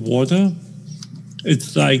across the water.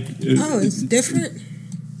 It's like it's different.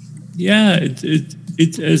 Yeah,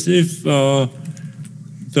 it's as if the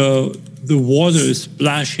water is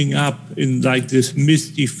splashing up in like this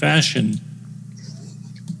misty fashion,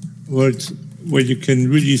 where you can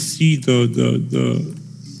really see the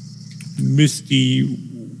misty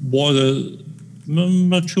water. I'm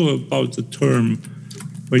not sure about the term,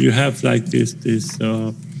 where you have like this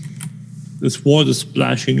water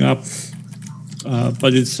splashing up,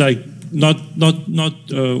 but it's like not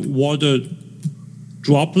water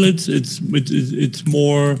droplets. It's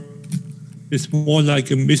more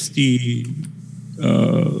like a misty,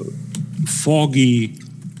 foggy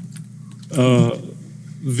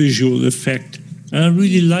visual effect, and I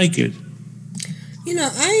really like it. You know,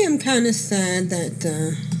 I am kind of sad that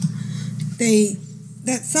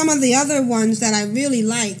that some of the other ones that I really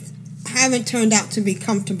liked haven't turned out to be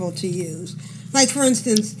comfortable to use. Like, for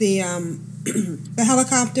instance, the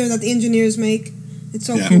helicopter that the engineers make. It's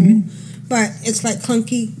so cool, but it's like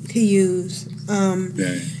clunky to use.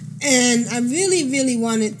 And I really, really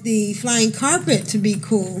wanted the flying carpet to be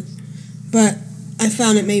cool, but I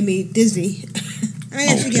found it made me dizzy. I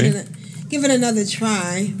have to give it another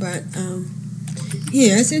try, but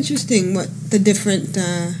yeah, it's interesting what the different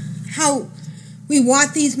how we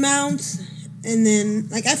want these mounts, and then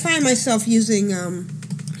like I find myself using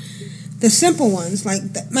the simple ones, like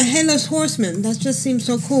my Headless Horseman. That just seems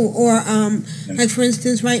so cool. Or like for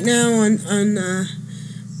instance, right now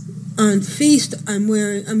on Feast, I'm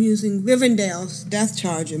using Rivendell's Death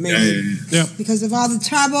Charger, maybe because of all the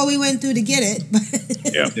trouble we went through to get it.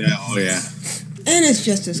 And it's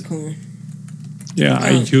just as cool. Yeah, I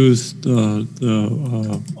used on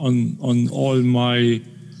all my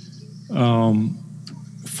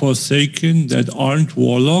Forsaken that aren't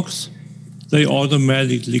warlocks. They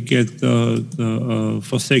automatically get the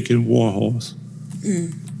Forsaken Warhorse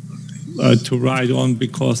to ride on,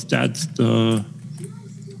 because that's the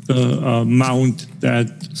mount that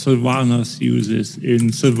Sylvanas uses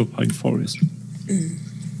in Silverpine Forest.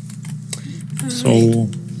 So.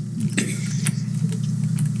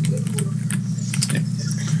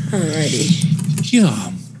 Alrighty.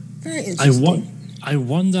 Yeah. Very interesting. I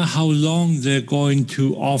wonder how long they're going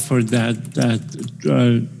to offer that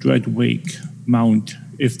Dreadwake mount.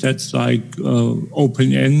 If that's like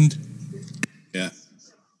open end. Yeah.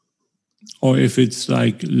 Or if it's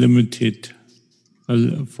like limited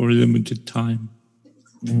for a limited time.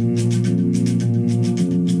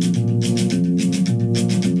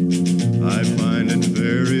 I find it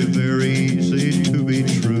very, very easy to be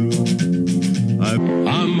true.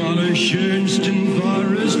 Am allerschönsten war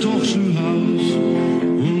es doch zu Haus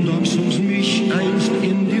und ob sonst mich einst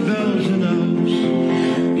in die Welt hinaus.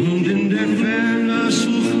 Und in der Ferne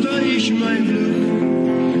suchte ich mein Glück.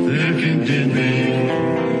 Wer kennt den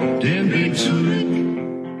Weg zurück?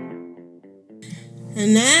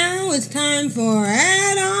 And now it's time for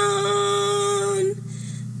add-on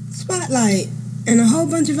spotlight and a whole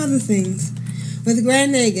bunch of other things with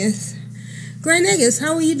Grand Nagus. Grand Nagus,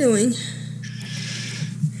 how are you doing?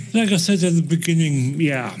 Like I said at the beginning,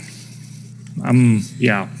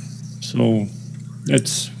 So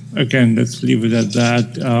let's leave it at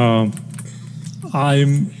that.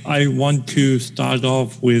 I want to start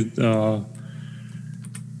off with the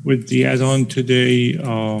add-on today.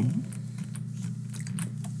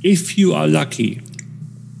 If you are lucky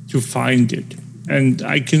to find it, and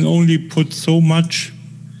I can only put so much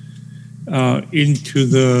into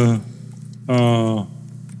the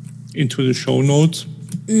show notes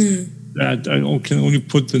that I can only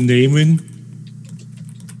put the name in.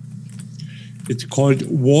 It's called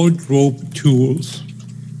Wardrobe Tools.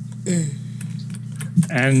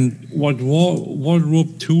 And what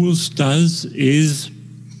Wardrobe Tools does is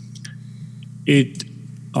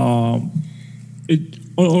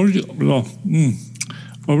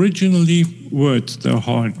originally, words, they're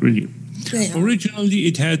hard, really. Originally,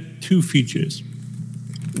 it had two features.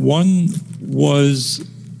 One was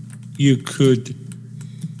you could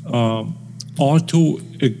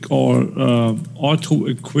auto-equip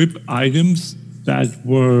items that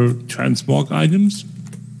were transmog idens.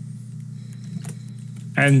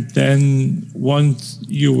 And then once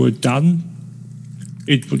you were done,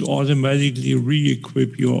 it would automatically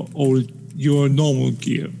re-equip your normal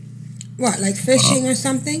gear. What, like fishing or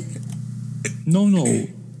something? No.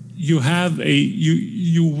 You have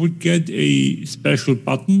you would get a special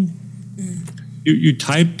button. You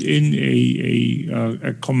typed in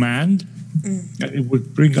a command, and it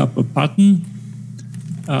would bring up a button,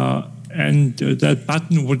 and that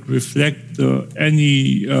button would reflect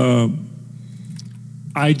any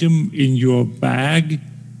item in your bag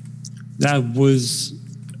that was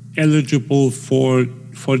eligible for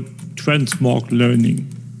transmog learning.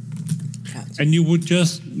 And you would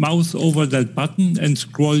just mouse over that button and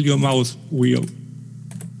scroll your mouse wheel.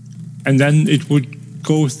 And then it would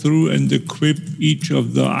go through and equip each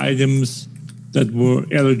of the items that were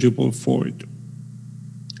eligible for it.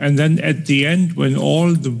 And then at the end, when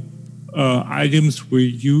all the items were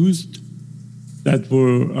used that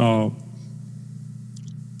were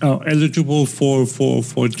eligible for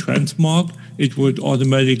transmog, it would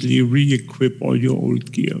automatically re-equip all your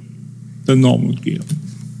old gear, the normal gear.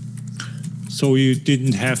 So you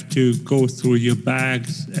didn't have to go through your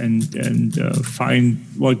bags and find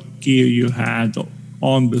what gear you had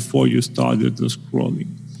on before you started the scrolling.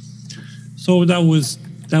 So that was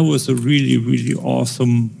a really, really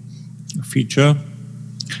awesome feature.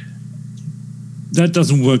 That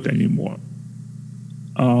doesn't work anymore.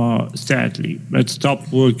 Sadly, that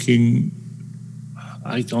stopped working.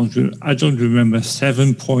 I don't remember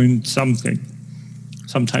 7 point something.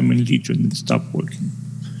 Sometime in Legion it stopped working.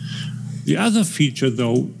 The other feature,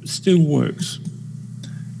 though, still works,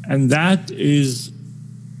 and that is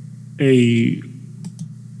a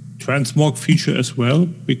transmog feature as well,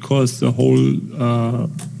 because the whole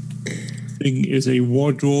thing is a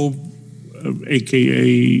wardrobe,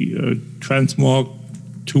 aka transmog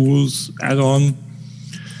tools add-on.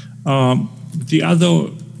 The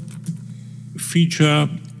other feature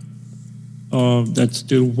that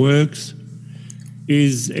still works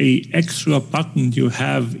is a extra button you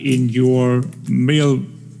have in your mail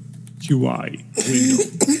UI window.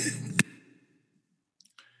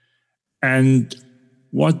 And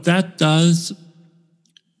what that does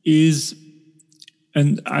is,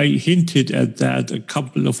 and I hinted at that a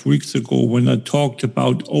couple of weeks ago when I talked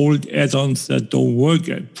about old add-ons that don't work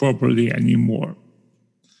properly anymore.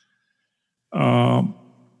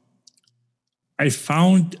 I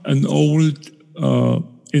found an old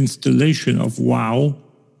installation of WoW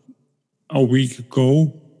a week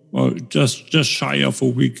ago, or just shy of a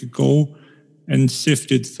week ago, and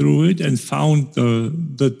sifted through it and found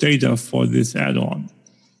the data for this add-on.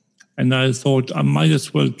 And I thought I might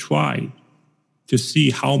as well try to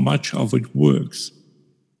see how much of it works.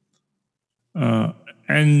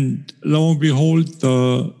 And lo and behold,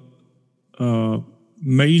 the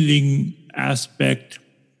mailing aspect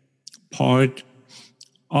part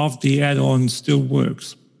of the add-on still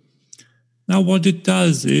works. Now, what it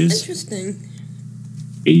does is... Interesting.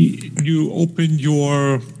 you open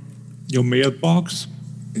your mailbox,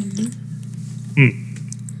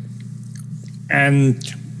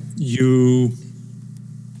 and you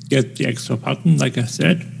get the extra button, like I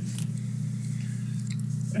said,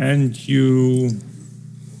 and you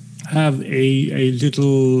have a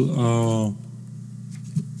little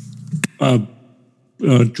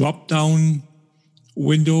drop-down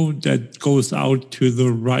window that goes out to the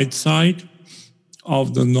right side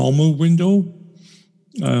of the normal window.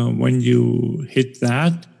 When you hit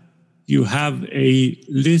that, you have a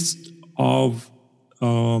list of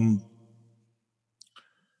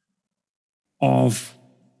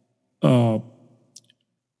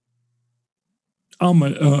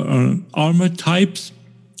armor types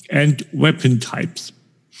and weapon types.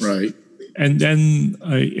 Right. And then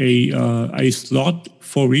a slot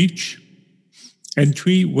for each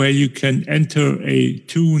entry where you can enter a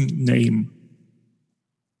tune name.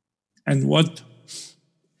 And what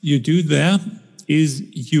you do there is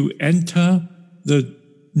you enter the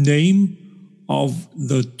name of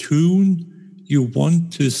the tune you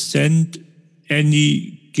want to send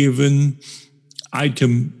any given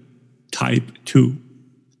item type to.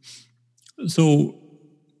 So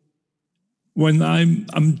when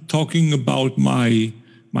I'm talking about my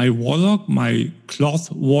warlock, my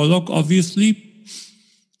cloth warlock, obviously,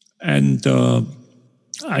 and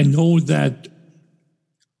I know that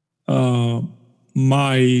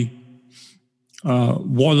my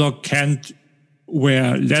warlock can't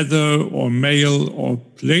wear leather or mail or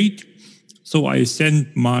plate, so I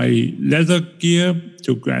send my leather gear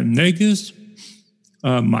to Grand Nagus,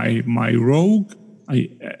 my rogue,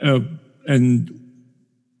 and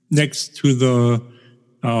next to the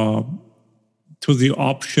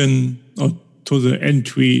option or to the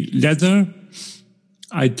entry leather,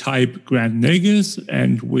 I type Grand Nagus,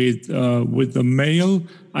 and with the mail,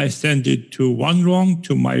 I send it to One Wrong,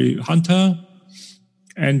 to my hunter,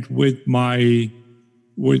 and with the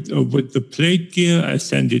plate gear, I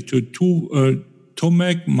send it to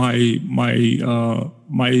Tomek,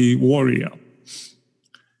 my warrior.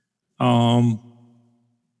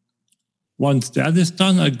 Once that is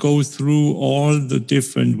done, I go through all the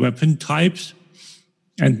different weapon types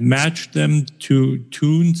and match them to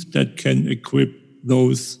tunes that can equip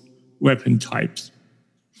those weapon types.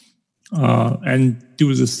 And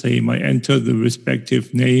do the same. I enter the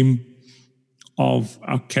respective name of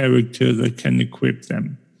a character that can equip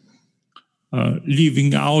them.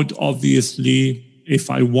 Leaving out, obviously, if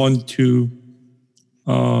I want to,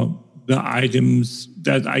 the items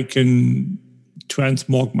that I can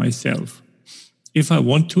transmog myself. If I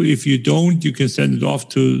want to, if you don't, you can send it off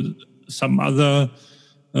to some other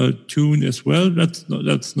tune as well.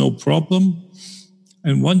 That's no problem.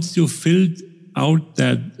 And once you filled out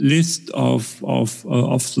that list of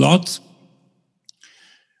slots,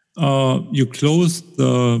 you close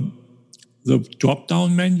the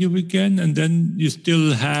drop-down menu again, and then you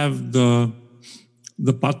still have the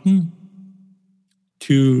button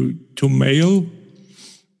to mail,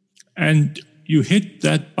 and you hit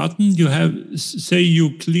that button. You have, say,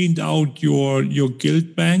 you cleaned out your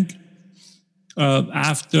guild bank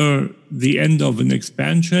after the end of an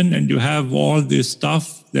expansion, and you have all this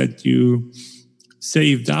stuff that you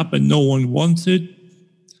saved up and no one wants it.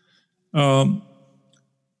 You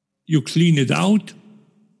clean it out.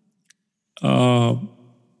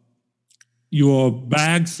 Your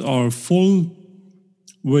bags are full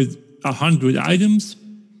with 100 items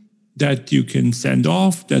that you can send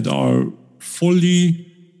off that are fully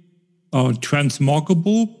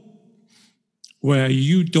transmogable, where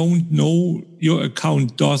you don't know, your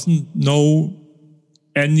account doesn't know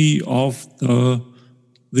any of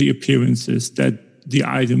the appearances that the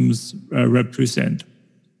items represent.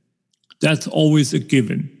 That's always a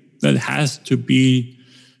given. That has to be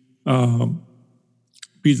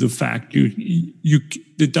the fact.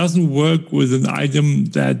 It doesn't work with an item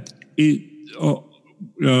that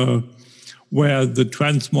where the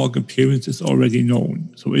transmog appearance is already known.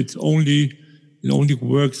 So it only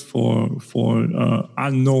works for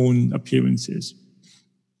unknown appearances.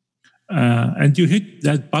 And you hit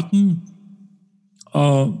that button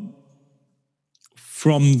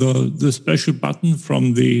from the special button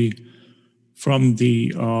from the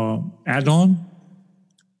add-on,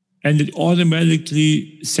 and it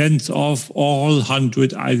automatically sends off all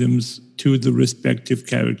 100 items to the respective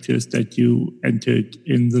characters that you entered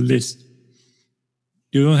in the list.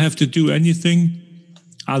 You don't have to do anything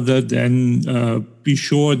other than be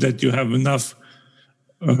sure that you have enough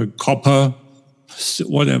copper,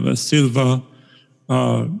 whatever, silver,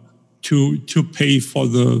 to pay for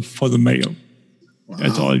the mail. Wow.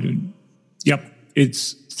 That's all you. Yep,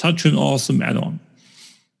 it's such an awesome add-on.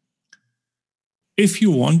 if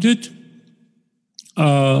you want it,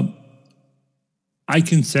 I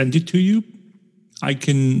can send it to you. I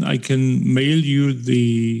can mail you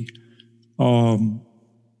the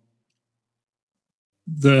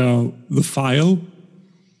file.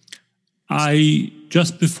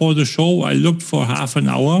 Just before the show, I looked for half an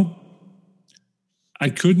hour. I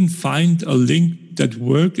couldn't find a link that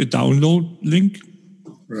worked, a download link.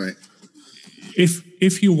 Right.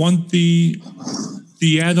 If you want the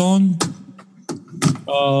add-on,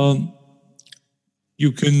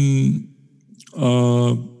 you can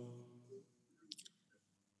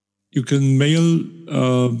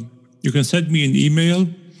send me an email,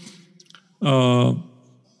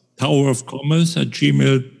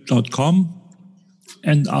 powerofcommerce@gmail.com,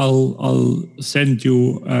 and I'll send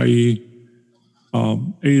you a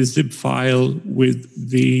zip file with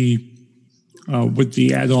the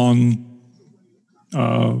add-on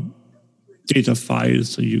data file,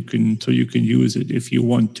 so you can use it if you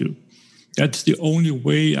want to. That's the only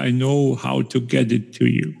way I know how to get it to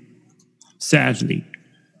you, sadly.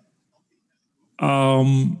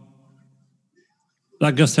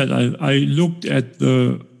 Like I said, I looked at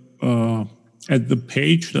the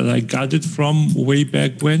page that I got it from way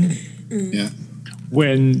back when. Yeah.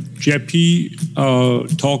 When Jeppy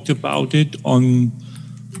talked about it on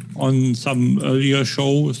some earlier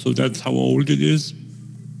show, so that's how old it is.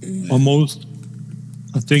 Almost.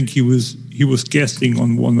 I think he was guesting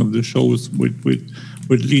on one of the shows with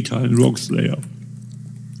Lita and Rogueslayer.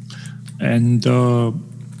 And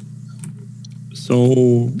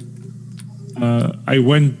so I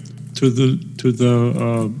went to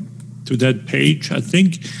that page. I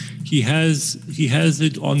think he has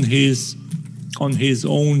it on his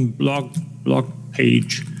own blog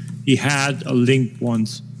page. He had a link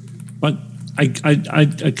once, but I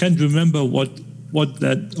can't remember what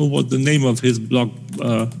the name of his blog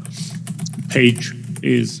page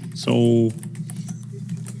is. So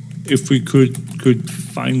if we could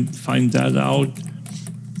find that out,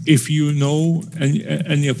 if you know, and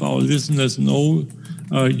any of our listeners know,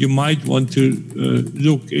 you might want to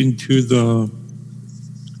look into the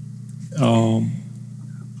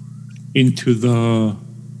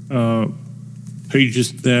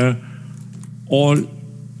pages there, or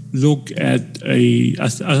look at I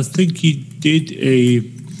think he did a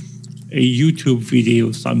YouTube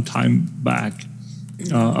video sometime back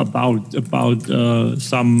about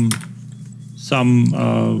some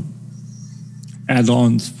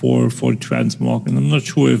add-ons for Transmog, and I'm not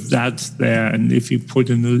sure if that's there and if he put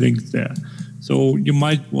in a link there. So you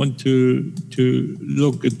might want to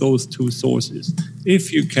look at those two sources.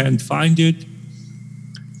 If you can't find it,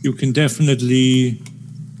 you can definitely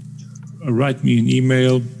write me an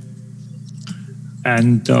email,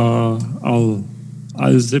 and I'll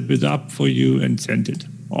zip it up for you and send it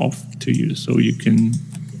off to you, so you can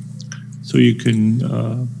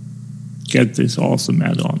get this awesome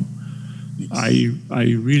add-on. I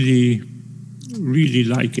really, really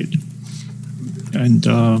like it. And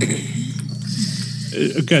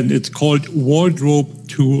again, it's called Wardrobe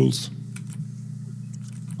Tools.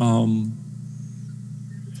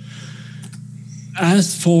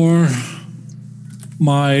 As for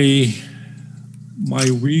my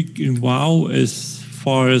week in WoW, as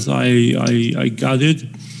far as I got it,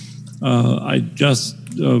 I just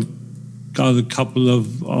got a couple of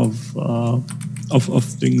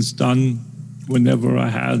things done whenever I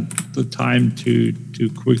had the time to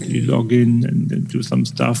quickly log in and do some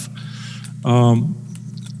stuff.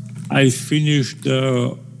 I finished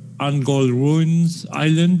the Ungol Ruins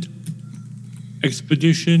Island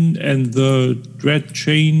expedition and the Dread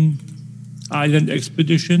Chain Island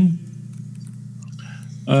expedition,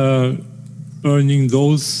 earning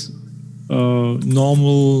those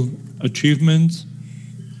normal achievements,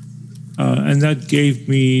 and that gave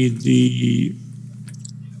me the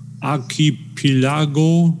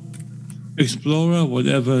Archipelago Explorer,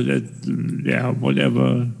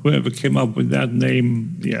 whoever came up with that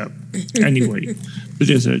name, anyway,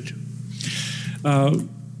 Blizzard.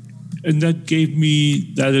 And that gave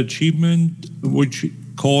me that achievement, which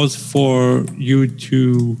calls for you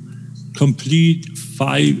to complete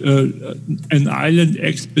an island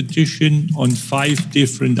expedition on 5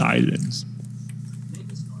 different islands.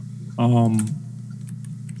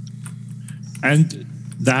 And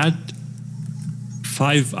that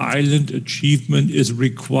 5-island achievement is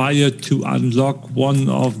required to unlock one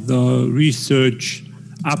of the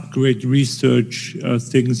upgrade research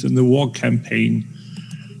things in the war campaign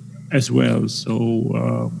as well.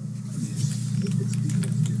 So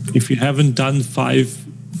if you haven't done five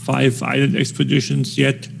island expeditions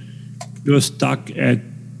yet, you're stuck at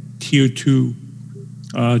tier 2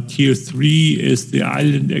 Tier 3 is the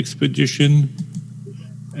island expedition.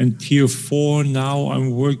 And Tier 4, now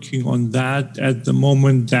I'm working on that. At the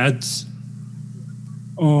moment, that's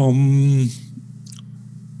 2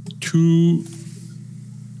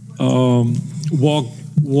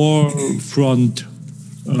 Warfront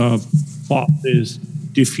bosses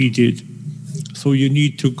defeated. So you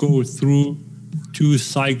need to go through 2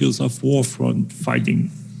 cycles of Warfront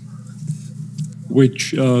fighting,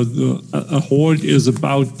 which a horde is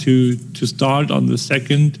about to start on the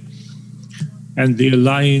 2nd, and the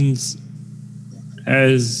Alliance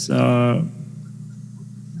has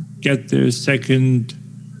get their 2nd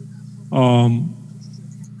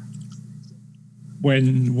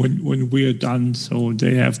when we're done, so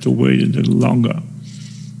they have to wait a little longer.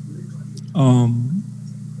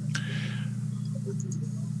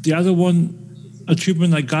 The other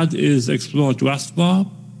achievement I got is Explore Drustvar,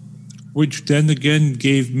 which then again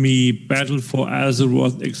gave me Battle for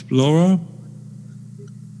Azeroth Explorer,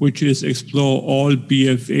 which is explore all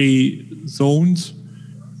BFA zones,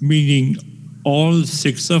 meaning all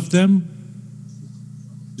 6 of them,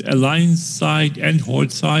 the Alliance side and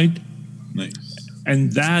Horde side. Nice.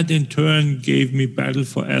 And that in turn gave me Battle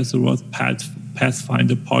for Azeroth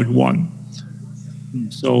Pathfinder Part 1.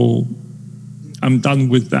 So I'm done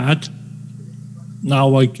with that.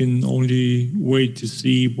 Now I can only wait to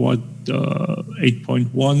see what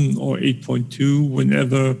 8.1 or 8.2,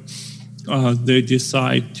 whenever they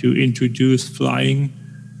decide to introduce flying.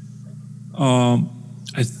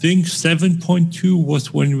 I think 7.2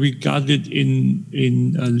 was when we got it in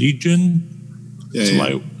Legion.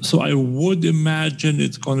 So I would imagine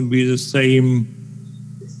it's going to be the same,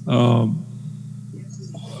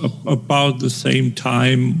 about the same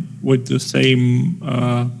time with the same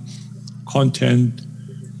content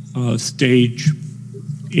stage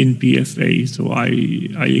in BFA. So I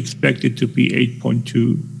expect it to be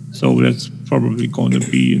 8.2. So that's probably going to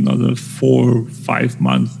be another 4 or 5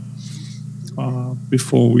 months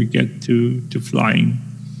before we get to flying.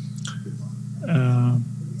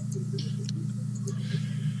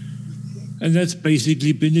 And that's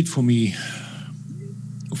basically been it for me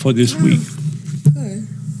for this week. Good.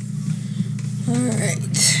 All right.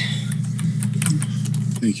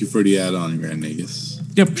 Thank you for the add-on, Grand Nagus.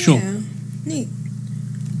 Yep, sure. Yeah, neat.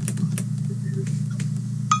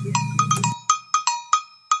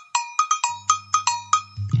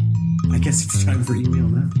 I guess it's time for email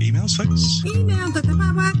now. Emails, folks? Email.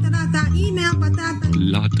 Email.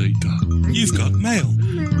 La data. You've got mail.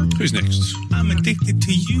 Who's next? I'm addicted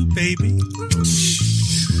to you, baby.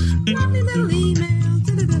 Lovely little email.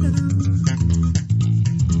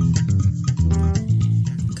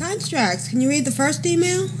 Constructs, can you read the first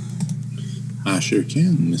email? I sure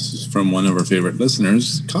can. This is from one of our favorite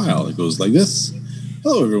listeners, Kyle. It goes like this.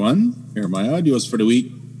 Hello, everyone. Here are my audios for the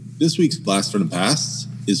week. This week's Blast from the Past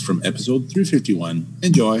is from episode 351.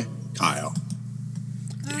 Enjoy, Kyle.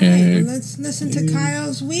 All right, let's listen to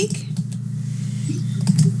Kyle's week.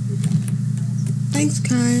 Thanks,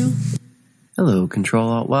 Kyle. Hello, Control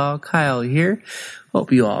Alt WoW. Kyle here.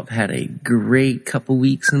 Hope you all have had a great couple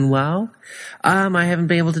weeks in WoW. I haven't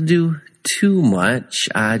been able to do too much.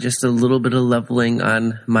 Just a little bit of leveling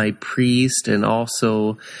on my priest and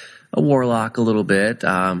also a warlock a little bit.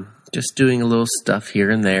 Just doing a little stuff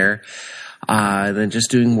here and there. Then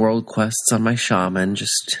just doing world quests on my shaman,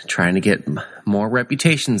 just trying to get more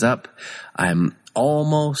reputations up. I'm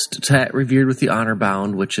almost revered with the honor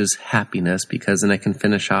bound, which is happiness, because then I can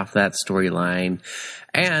finish off that storyline.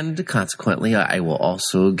 And consequently, I will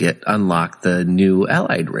also unlock the new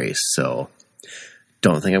allied race. So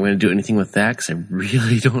don't think I'm going to do anything with that, because I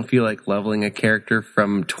really don't feel like leveling a character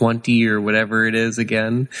from 20 or whatever it is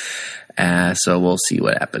again. So we'll see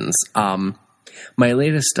what happens. My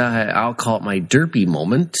latest, I'll call it my derpy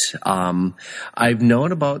moment. I've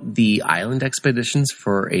known about the island expeditions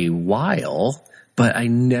for a while, but I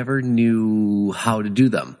never knew how to do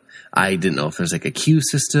them. I didn't know if there's like a queue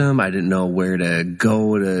system. I didn't know where to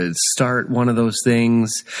go to start one of those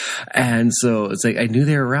things. And so it's like I knew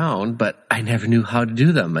they were around, but I never knew how to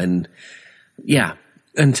do them. And yeah,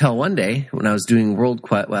 until one day when I was doing world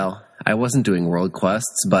quest, well, I wasn't doing world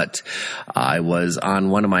quests, but I was on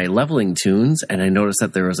one of my leveling tunes, and I noticed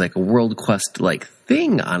that there was like a world quest like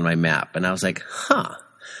thing on my map, and I was like, huh,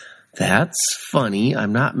 that's funny.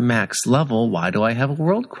 I'm not max level. Why do I have a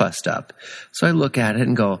world quest up? So I look at it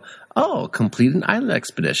and go, oh, complete an island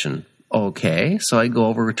expedition. Okay, so I go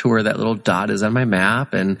over to where that little dot is on my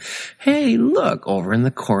map, and hey, look, over in the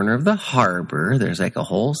corner of the harbor, there's like a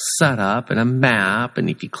whole setup and a map, and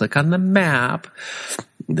if you click on the map,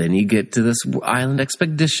 then you get to this island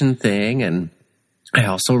expedition thing, and I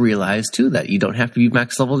also realized, too, that you don't have to be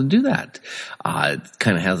max level to do that. It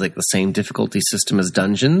kind of has like the same difficulty system as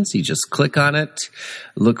Dungeons. You just click on it,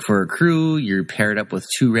 look for a crew, you're paired up with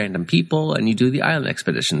 2 random people, and you do the island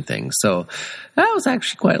expedition thing. So that was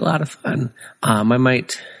actually quite a lot of fun. I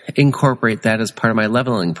might incorporate that as part of my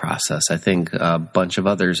leveling process. I think a bunch of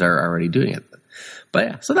others are already doing it. But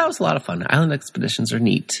yeah, so that was a lot of fun. Island expeditions are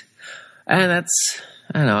neat. And that's,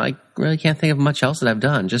 I don't know, I really can't think of much else that I've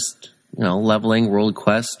done. Just, leveling, world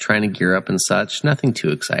quests, trying to gear up and such. Nothing too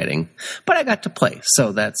exciting. But I got to play,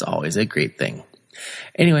 so that's always a great thing.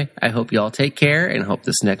 Anyway, I hope you all take care and hope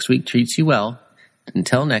this next week treats you well.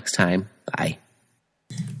 Until next time, bye.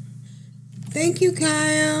 Thank you,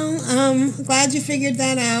 Kyle. Glad you figured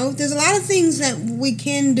that out. There's a lot of things that we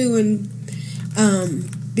can do in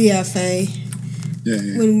BFA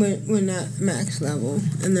when we're not max level,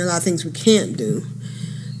 and there are a lot of things we can't do.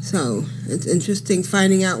 So it's interesting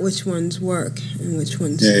finding out which ones work and which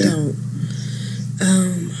ones don't.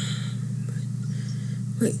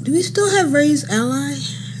 Wait, do we still have Ray's Ally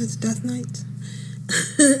as Death Knights?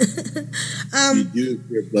 You do if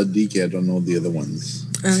you're Blood DK. I don't know the other ones.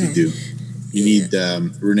 Okay. You do. You need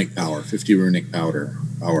runic power, 50 runic power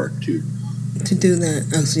to do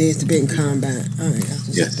that. Oh, so you have to be in combat. All right.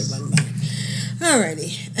 Yes.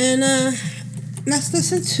 Alrighty, and let's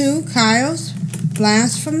listen to Kyle's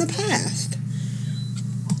Blast from the Past,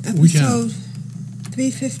 episode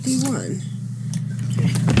 351.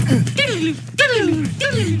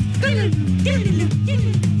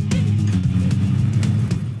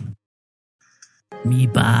 Me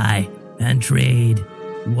buy and trade.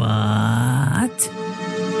 What?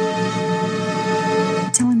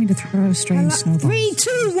 Telling me to throw strange snowballs. 3,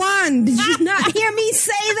 2, 1. Did you not hear me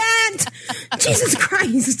say that? Jesus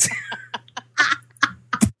Christ.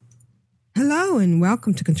 Hello and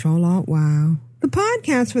welcome to Control Alt WoW, the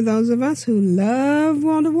podcast for those of us who love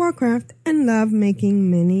World of Warcraft and love making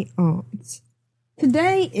mini alts.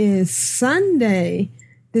 Today is Sunday,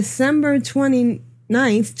 December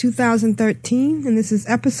 29th, 2013, and this is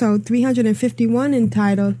episode 351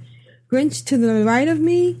 entitled Grinch to the Right of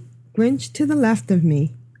Me, Grinch to the Left of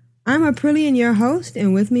Me. I'm Aprillian, your host,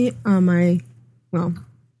 and with me are my,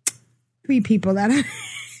 3 people that I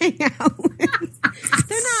hang out with.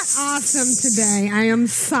 They're not awesome today. I am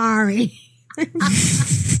sorry.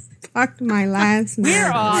 Fucked my last name.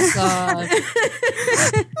 We're awesome.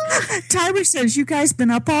 Tyler says, you guys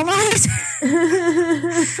been up all night?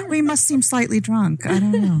 We must seem slightly drunk. I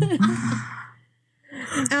don't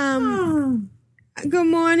know. Good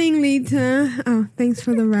morning, Lita. Oh, thanks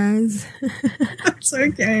for the res. That's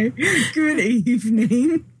okay. Good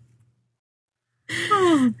evening.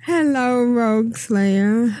 Hello, Rogue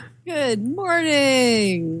Slayer. Good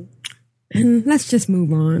morning. And let's just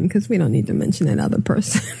move on because we don't need to mention that other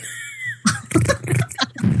person.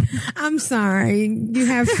 I'm sorry. You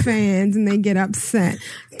have fans and they get upset.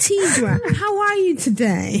 Tidra, how are you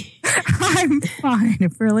today? I'm fine,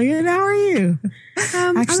 Brilliant. How are you?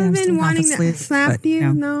 Actually, I've been wanting to slap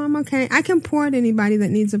you. No, I'm okay. I can port anybody that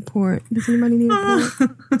needs a port. Does anybody need a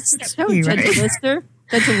port?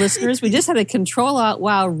 Gentle listeners, we just had a Control Alt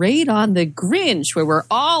WoW raid on the Grinch where we're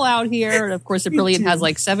all out here. And of course, the Brilliant has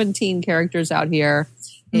like 17 characters out here.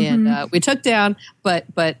 And we took down, but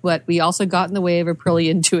we also got in the way of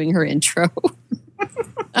Aprillian doing her intro.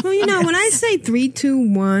 Well, when I say 3,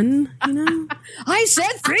 2, 1, I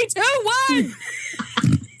said 3, 2, 1.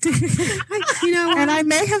 And I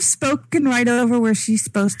may have spoken right over where she's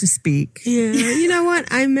supposed to speak. Yeah, you know what?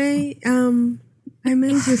 I may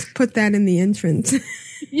just put that in the entrance.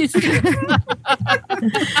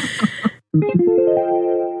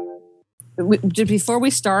 Before we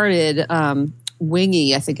started,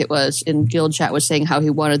 Wingy, I think it was, in Guild Chat was saying how he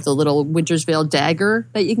wanted the little Winter's Veil dagger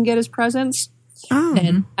that you can get as presents. Oh.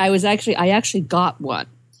 And I actually got one.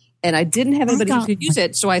 And I didn't have anybody who could use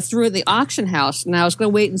it, so I threw it in the auction house. And I was going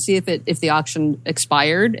to wait and see if the auction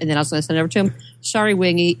expired, and then I was going to send it over to him. Sorry,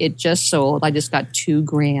 Wingy, it just sold. I just got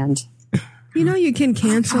 $2,000. You can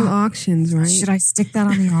cancel auctions, right? Should I stick that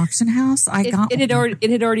on the auction house? It had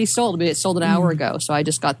already sold. I mean, it sold an hour ago, so I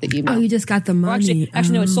just got the email. Oh, you just got the money.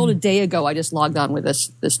 Actually, no, it sold a day ago. I just logged on with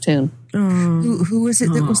this tune. Who was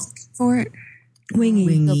it that was looking for it?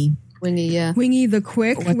 Wingy. Wingy, yeah. Wingy the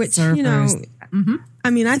Quick, which, I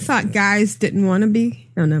mean, I thought guys didn't want to be.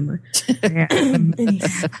 Oh, never mind.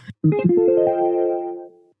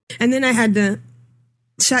 And then I had to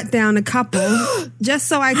shut down a couple just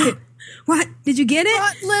so I could... What? Did you get it?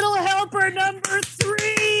 Got Little Helper number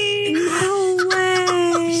 3. No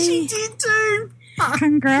way. She did too.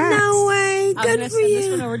 Congrats. No way. I'm Good gonna for send you. this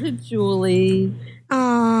one over to Julie.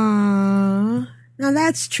 Aww. Now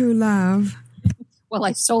that's true love. Well,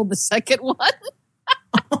 I sold the second one.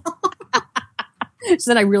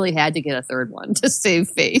 So then I really had to get a third one to save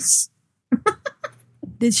face.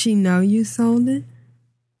 Did she know you sold it?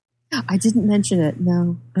 I didn't mention it,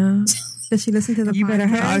 no. Does she listen to the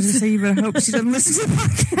podcast? I was going to say, you better hope she doesn't listen to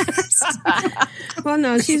the podcast. Well,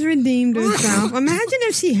 no, she's redeemed herself. Imagine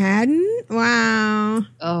if she hadn't. Wow.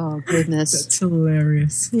 Oh, goodness. That's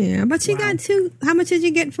hilarious. Yeah, but she got two. How much did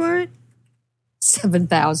you get for it?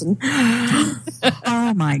 7,000.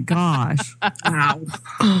 Oh my gosh. Wow.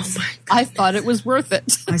 Oh my God. I thought it was worth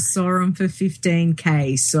it. I saw them for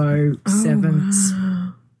 15K, so sevenths.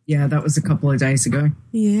 Wow. Yeah, that was a couple of days ago.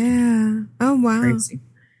 Yeah. Oh, wow. Crazy.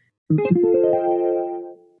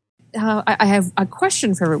 I have a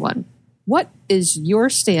question for everyone. What is your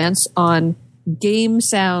stance on game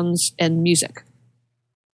sounds and music?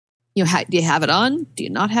 Do you have it on? Do you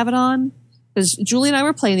not have it on? Because Julie and I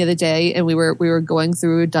were playing the other day, and we were going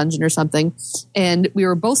through a dungeon or something, and we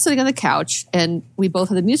were both sitting on the couch, and we both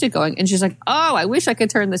had the music going, and she's like, "Oh, I wish I could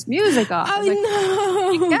turn this music off." Oh, like,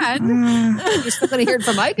 no. You can. You're still going to hear it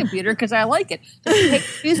from my computer because I like it. Just take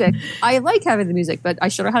music. I like having the music, but I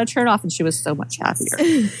showed her how to turn it off, and she was so much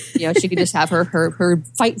happier. She could just have her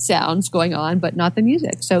fight sounds going on, but not the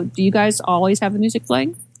music. So, do you guys always have the music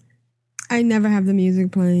playing? I never have the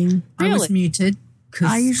music playing. Really? I was muted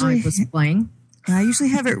because I was playing. I usually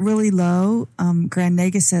have it really low. Grand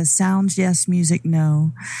Nega says sounds yes, music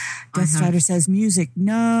no. Death Strider says music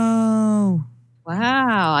no.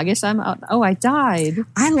 Wow, I guess I'm out. Oh, I died.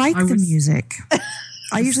 I like the music.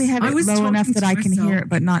 I usually have it low enough that I can hear it,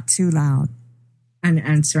 but not too loud. And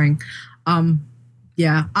answering.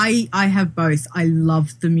 Yeah, I have both. I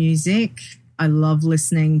love the music. I love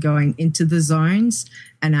listening, going into the zones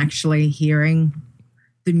and actually hearing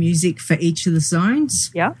the music for each of the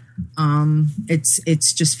zones. Yeah.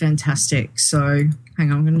 It's just fantastic. So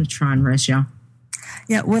hang on, I'm going to try and res you.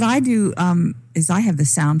 Yeah, what I do is I have the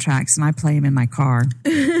soundtracks and I play them in my car.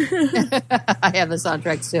 I have the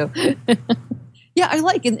soundtracks too. Yeah, I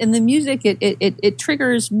like it. And the music, it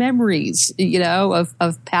triggers memories,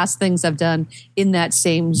 of past things I've done in that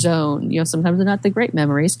same zone. Sometimes they're not the great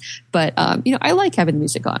memories, but I like having the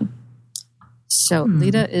music on. So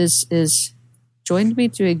Lita is joined me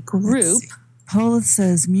to a group. Paula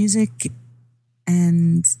says music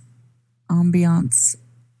and ambiance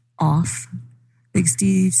off. Big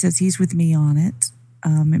Steve says he's with me on it.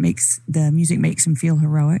 The music makes him feel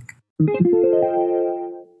heroic.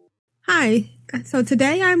 Hi. So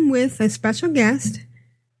today I'm with a special guest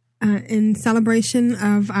in celebration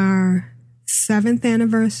of our 7th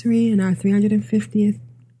anniversary and our 350th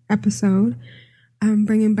episode. I'm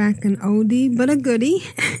bringing back an oldie but a goodie.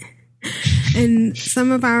 And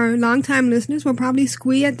some of our longtime listeners will probably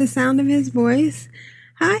squee at the sound of his voice.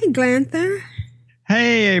 Hi, Glanther.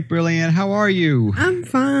 Hey, Brilliant. How are you? I'm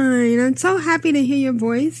fine. I'm so happy to hear your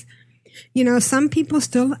voice. Some people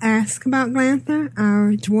still ask about Glanther,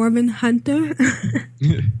 our dwarven hunter.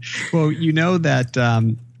 Well, you know that,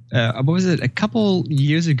 what was it? A couple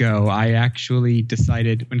years ago, I actually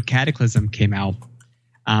decided, when Cataclysm came out,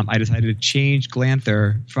 I decided to change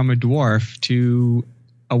Glanther from a dwarf to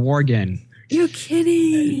a worgen. You're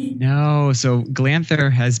kidding. No, so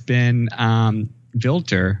Glanther has been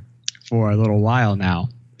Vilter for a little while now.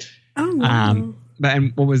 Oh, wow.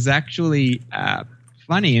 And what was actually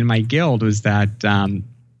funny in my guild was that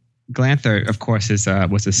Glanther, of course,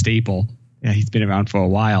 was a staple. Yeah, he's been around for a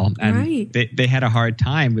while. And right. they had a hard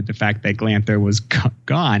time with the fact that Glanther was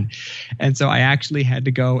gone. And so I actually had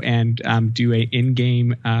to go and do an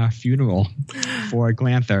in-game funeral for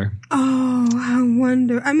Glanther. Oh, how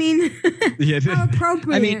wonderful. I mean, how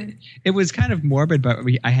appropriate. I mean, it was kind of morbid, but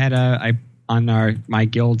on my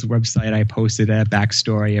guild's website, I posted a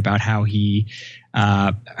backstory about how he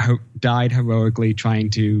died heroically trying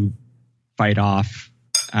to fight off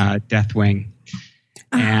Deathwing.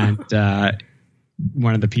 And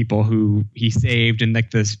one of the people who he saved in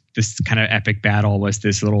like this kind of epic battle was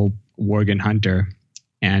this little worgen hunter.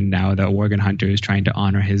 And now the worgen hunter is trying to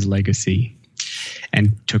honor his legacy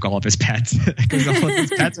and took all of his pets because all of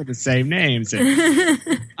his pets are the same names.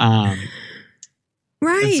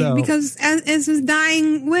 Right, so, because as his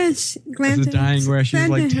dying wish, Glanther he was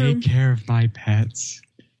like, take care of my pets.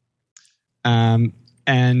 And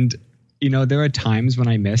there are times when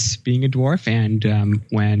I miss being a dwarf, and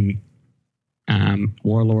when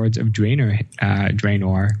Warlords of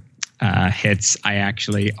Draenor hits, I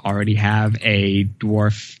actually already have a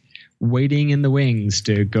dwarf waiting in the wings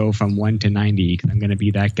to go from 1 to 90, because I'm going to be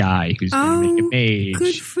that guy who's going to make a mage.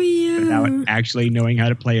 Good for you. Without actually knowing how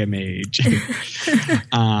to play a mage.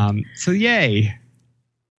 So yay.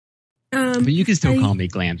 But you can still call me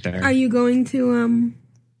Glanther. Are you going to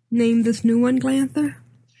name this new one Glanther?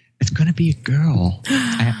 It's going to be a girl.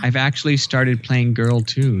 I've actually started playing girl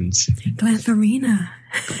tunes. Glantherina.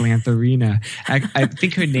 I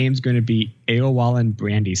think her name's going to be Eowallan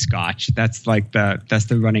Brandy Scotch. That's like that's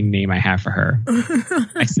the running name I have for her.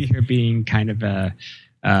 I see her being kind of a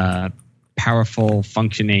powerful,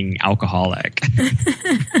 functioning alcoholic.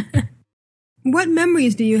 What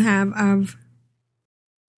memories do you have of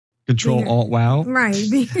Control Alt WoW? Right.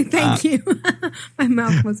 Thank you. My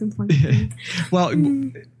mouth wasn't functioning. Well,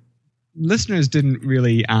 listeners didn't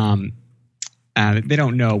really they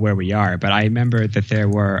don't know where we are, but I remember that there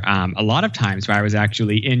were a lot of times where I was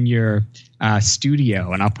actually in your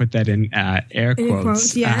studio, and I'll put that in air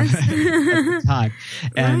quotes, yes. at the time.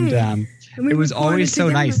 And Right. it was always so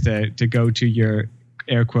nice to go to your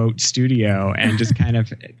air quote studio and just kind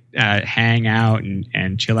of hang out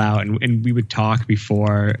and chill out, and we would talk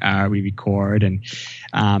before we record, and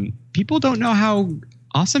people don't know how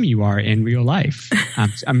awesome you are in real life.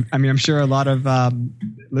 I'm sure a lot of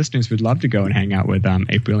listeners would love to go and hang out with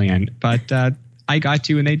Aprillian, but I got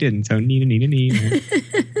to and they didn't. So need.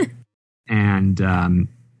 And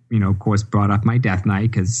of course, brought up my Death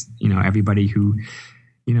Knight because everybody who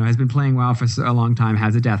has been playing WoW for a long time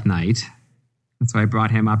has a Death Knight, and so I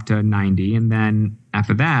brought him up to 90. And then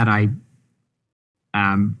after that, I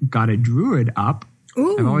got a Druid up.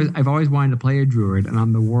 Ooh. I've always wanted to play a Druid, and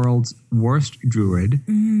I'm the world's worst Druid.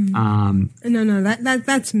 No,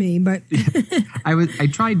 that's me. But I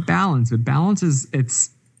tried Balance, but Balance is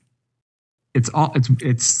it's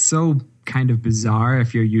so kind of bizarre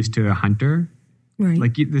if you're used to a hunter. Right.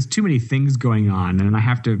 Like there's too many things going on, and I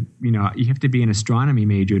have to, you have to be an astronomy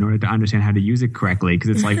major in order to understand how to use it correctly.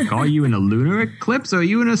 Because it's like, are you in a lunar eclipse or are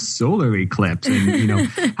you in a solar eclipse? And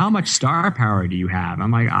how much star power do you have?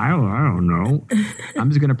 I'm like, I don't know.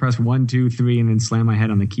 I'm just gonna press 1, 2, 3, and then slam my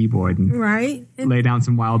head on the keyboard and lay down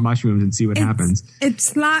some wild mushrooms and see what happens. It's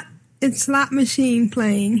slot machine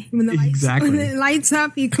playing. When the it lights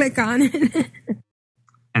up, you click on it.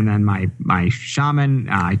 And then my shaman,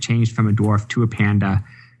 I changed from a dwarf to a panda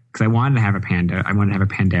because I wanted to have a panda. I wanted to have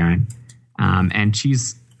a Pandaren. And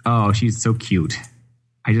she's so cute.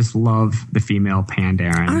 I just love the female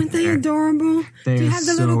Pandaren. Aren't they adorable? They Do you are have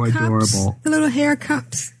the so little cups? adorable. The little hair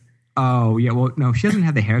cups. Oh, yeah. Well, no, she doesn't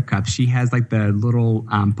have the hair cups. She has like the little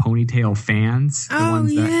ponytail fans.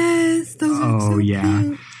 Yes. Those are so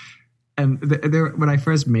cute. And when I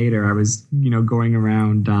first made her, I was, going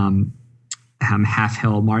around Half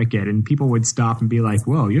Hill Market, and people would stop and be like,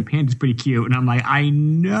 "Whoa, your panda's pretty cute," and I'm like, "I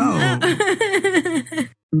know."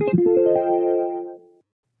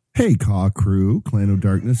 Hey, Caw Crew, Clan of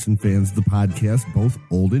Darkness, and fans of the podcast, both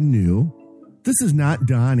old and new. This is not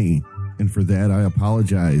Donnie, and for that I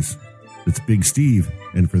apologize. It's Big Steve,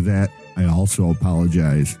 and for that I also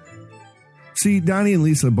apologize. See, Donnie and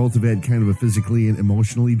Lisa both have had kind of a physically and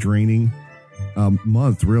emotionally draining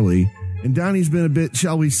month, really. And Donnie's been a bit,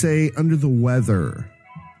 shall we say, under the weather.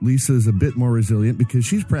 Lisa's a bit more resilient because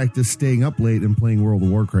she's practiced staying up late and playing World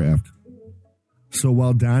of Warcraft. So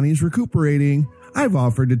while Donnie's recuperating, I've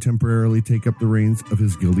offered to temporarily take up the reins of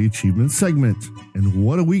his Guilty Achievements segment. And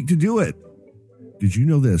what a week to do it! Did you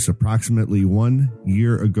know this? Approximately 1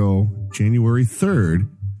 year ago, January 3rd,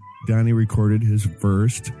 Donnie recorded his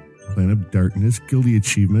first Clan of Darkness Guilty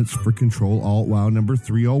Achievements for Control Alt WoW number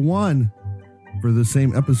 301. For the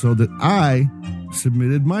same episode that I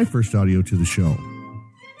submitted my first audio to the show.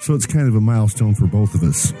 So it's kind of a milestone for both of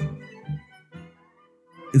us.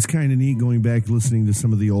 It's kind of neat going back listening to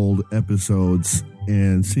some of the old episodes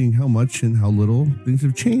and seeing how much and how little things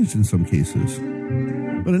have changed in some cases.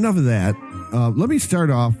 But enough of that. Let me start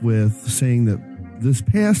off with saying that this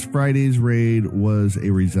past Friday's raid was a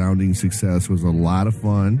resounding success. It was a lot of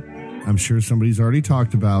fun. I'm sure somebody's already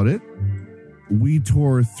talked about it. We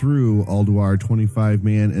tore through Alduar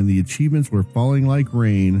 25-man, and the achievements were falling like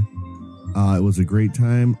rain. It was a great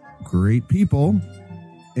time, great people,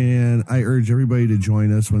 and I urge everybody to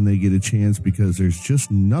join us when they get a chance because there's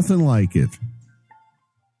just nothing like it.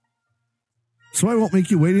 So I won't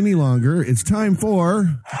make you wait any longer. It's time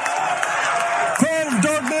for Clan of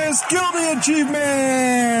Darkness Guilty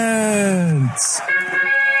Achievements!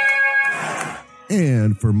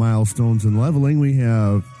 And for milestones and leveling, we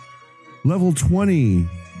have Level 20,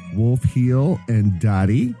 Wolf Heel and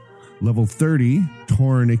Dottie. Level 30,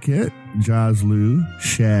 Tourniquet, Joslu,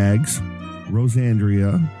 Shags,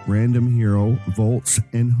 Rosandria, Random Hero, Volts,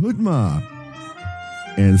 and Hoodma.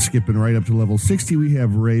 And skipping right up to level 60, we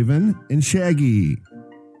have Raven and Shaggy.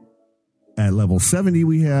 At level 70,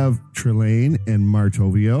 we have Trelane and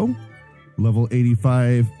Martovio. Level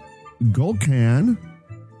 85, Golkan.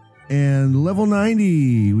 And level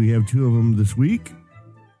 90, we have 2 of them this week.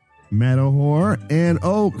 Matahor and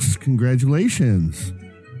Oaks, congratulations.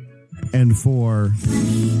 And for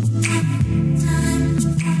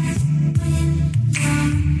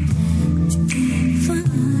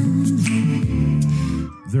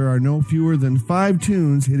there are no fewer than 5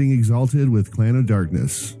 tunes hitting Exalted with Clan of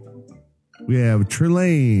Darkness. We have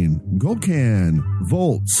Trelane, Golcan,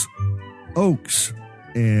 Volts, Oaks,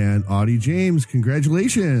 and Audie James.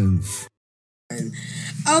 Congratulations.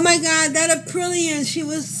 Oh my God, that Aprillian, she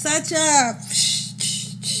was such a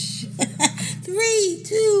 3,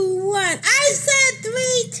 2, 1. I said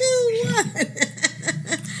 3, 2,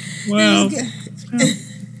 1. Well,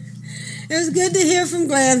 it was good to hear from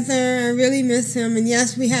Glanther. I really miss him. And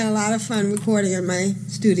yes, we had a lot of fun recording in my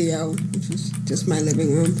studio, which was just my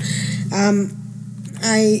living room.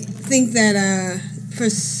 I think that for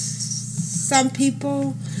some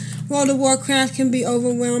people, World of Warcraft can be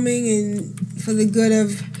overwhelming, and for the good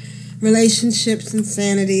of relationships and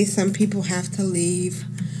sanity, some people have to leave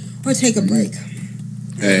or take a break.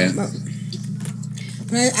 Yeah. But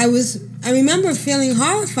I remember feeling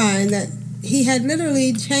horrified that he had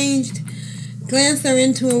literally changed Glanther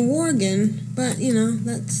into a worgen, but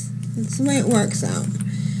that's the way it works out.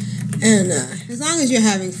 And as long as you're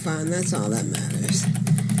having fun, that's all that matters.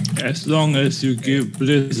 As long as you give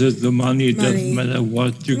Blizzard the money, it doesn't matter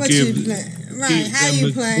what you give. Right, how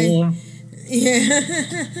you play. Score. Yeah.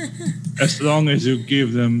 As long as you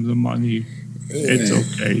give them the money, it's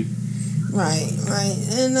okay. Right.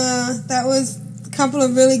 And that was a couple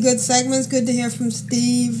of really good segments. Good to hear from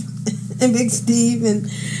Steve and Big Steve, and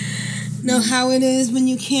know how it is when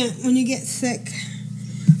you get sick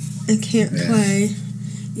and can't play.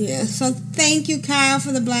 Yeah. So thank you, Kyle,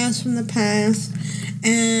 for the blast from the past.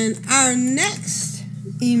 And our next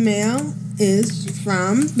email is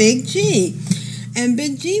from Big G. And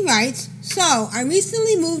Big G writes, so I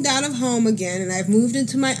recently moved out of home again, and I've moved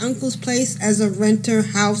into my uncle's place as a renter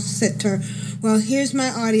house sitter. Well, here's my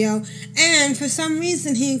audio. And for some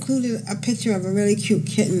reason, he included a picture of a really cute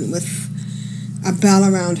kitten with a bell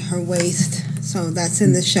around her waist. So that's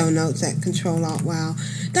in the show notes at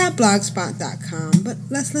controlaltwow.blogspot.com. But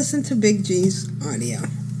let's listen to Big G's audio.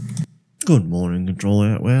 Good morning, Control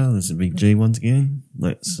Out Wow. This is Big G once again.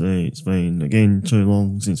 Let's see, it's been again too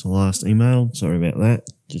long since the last email. Sorry about that.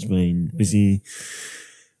 Just been busy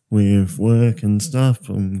with work and stuff.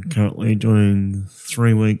 I'm currently doing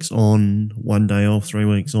 3 weeks on, 1 day off, 3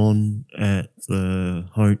 weeks on at the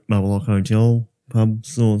Marblelock Hotel pub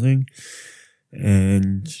sort of thing.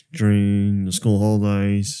 And during the school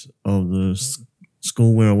holidays of the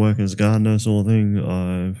school where I work as a gardener sort of thing,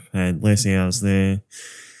 I've had less hours there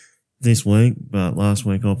this week, but last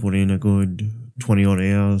week I put in a good 20 odd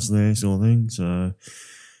hours there sort of thing. So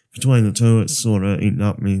between the two, it's sort of eaten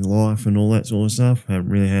up my life and all that sort of stuff. Haven't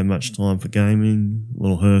really had much time for gaming.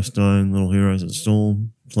 Little Hearthstone, Little Heroes of the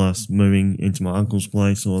Storm, plus moving into my uncle's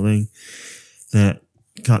place sort of thing. That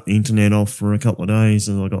cut the internet off for a couple of days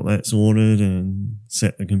as I got that sorted and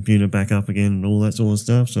set the computer back up again and all that sort of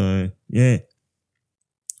stuff. So yeah.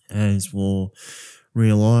 As for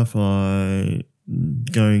real life, I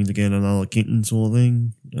going to get another kitten sort of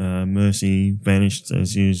thing. Mercy vanished,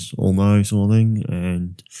 as you all know, sort of thing,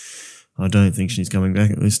 and I don't think she's coming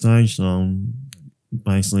back at this stage, so I'm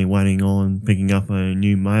basically waiting on picking up a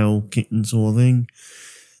new male kitten sort of thing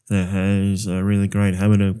that has a really great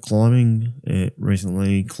habit of climbing. It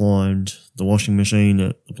recently climbed the washing machine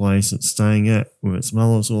at the place it's staying at with its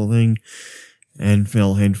mother sort of thing, and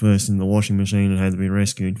fell headfirst in the washing machine and had to be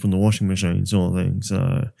rescued from the washing machine sort of thing.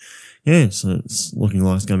 So yeah, so it's looking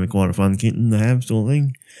like it's going to be quite a fun kitten to have sort of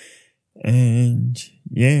thing. And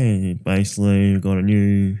yeah, basically we've got a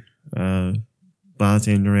new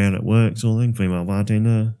bartender out at work sort of thing, female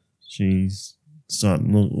bartender. She's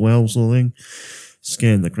starting to look well sort of thing.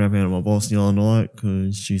 Scared the crap out of my boss the other night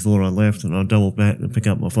because she thought I left, and I doubled back to pick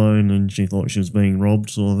up my phone and she thought she was being robbed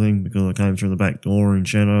sort of thing because I came through the back door in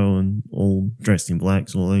shadow and all dressed in black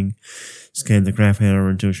sort of thing. Scared the crap out of her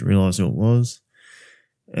until she realised who it was.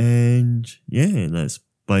 And yeah, that's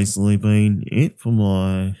basically been it for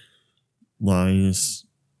my latest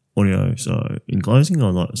audio. So in closing,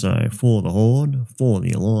 I'd like to say for the Horde, for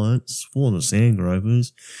the Alliance, for the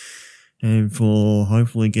Sandgropers, and for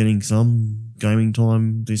hopefully getting some gaming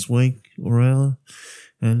time this week or other,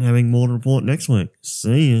 and having more to report next week.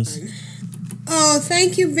 See yous. Oh,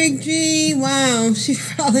 thank you, Big G. Wow, she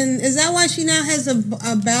fell in. Is that why she now has a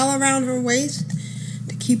bell around her waist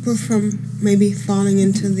to keep her from maybe falling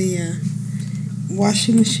into the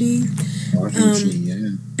washing machine? Washing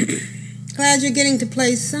machine, yeah. Glad you're getting to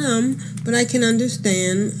play some, but I can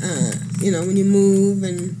understand, when you move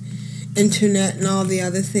and internet and all the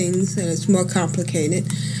other things, and it's more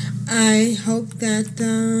complicated. I hope that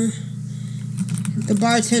the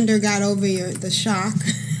bartender got over the shock.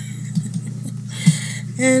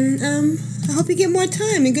 And I hope you get more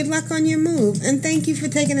time, and good luck on your move. And thank you for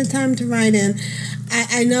taking the time to write in.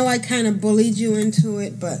 I know I kind of bullied you into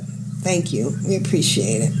it, but thank you. We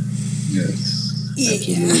appreciate it. Yes. Yeah.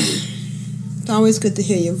 It's always good to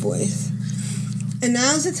hear your voice. And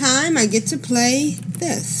now's the time I get to play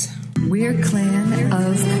this. We're clan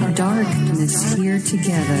of darkness here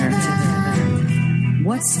together.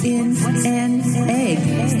 What's in an egg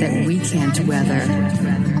that we can't weather?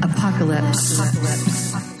 Apocalypse.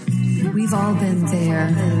 We've all been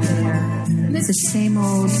there. The same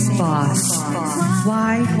old boss.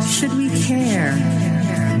 Why should we care?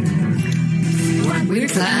 We're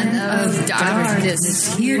clan of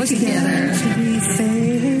darkness here together.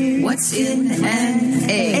 What's in an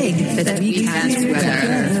egg that we can't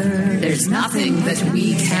weather? There's nothing that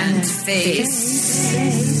we can't face.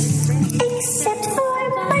 Except for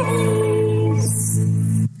bunnies.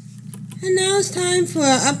 And now it's time for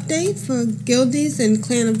an update for Guildies and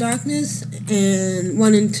Clan of Darkness and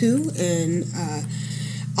 1 and 2 and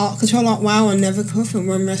Control Alt WoW on Nevercliff and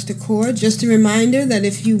Worm Rest Accord. Just a reminder that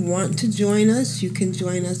if you want to join us, you can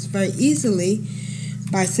join us very easily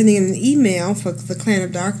by sending an email for the Clan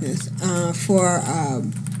of Darkness for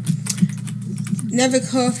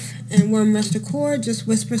Nevercliff and Worm Rest Accord. Just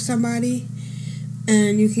whisper somebody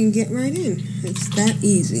and you can get right in. It's that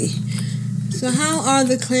easy. So how are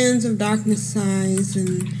the Clans of Darkness size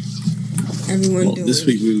and everyone doing? This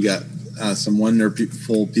week we've got some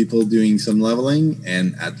wonderful people doing some leveling,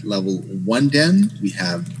 and at level 110 we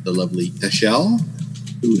have the lovely Tashel,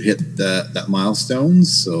 who hit that milestone,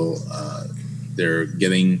 so they're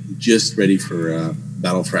getting just ready for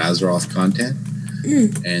Battle for Azeroth content.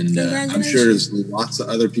 And I'm sure there's lots of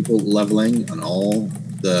other people leveling on all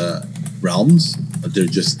the realms, but they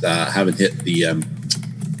just haven't hit the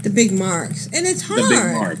big marks. And it's hard. The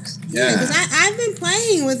big marks, yeah. Because I've been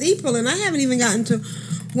playing with April and I haven't even gotten to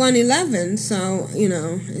 111, so,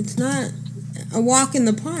 it's not a walk in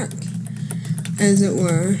the park, as it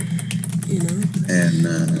were,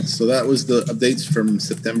 And so that was the updates from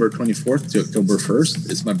September 24th to October 1st.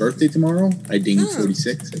 It's my birthday tomorrow. I dinged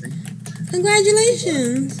 46, I think.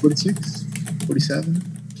 Congratulations. 46? 47?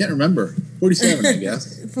 Can't remember. 47, I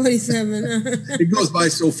guess. 47. It goes by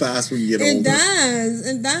so fast when you get older. It does.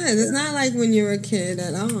 It's not like when you were a kid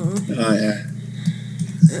at all. Oh, yeah.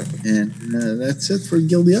 And that's it for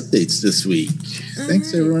Guildy updates this week.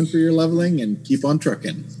 Thanks everyone for your leveling, and keep on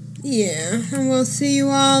trucking. Yeah, and we'll see you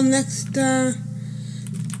all next Monday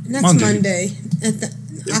at the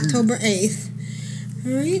October 8th.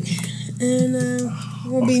 All right, and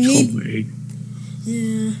we'll be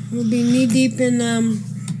knee deep in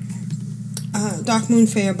Dark Moon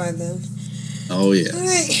Fair by then. Oh yeah. All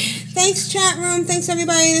right. Thanks, chat room. Thanks,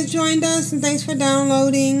 everybody that joined us. And thanks for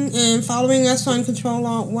downloading and following us on Control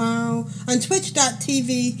Alt WoW on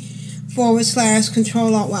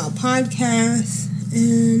twitch.tv/Control Alt WoW podcast.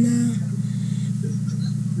 And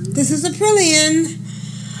this is Aprillian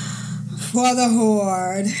for the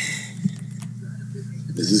Horde.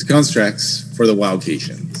 This is Constrax for the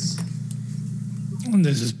Wildcations. And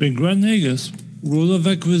this has been Grand Nagus. Rule of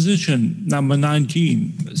acquisition number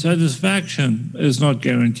 19. Satisfaction is not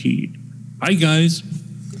guaranteed. Bye, guys.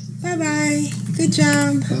 Bye-bye. Good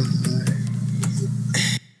job.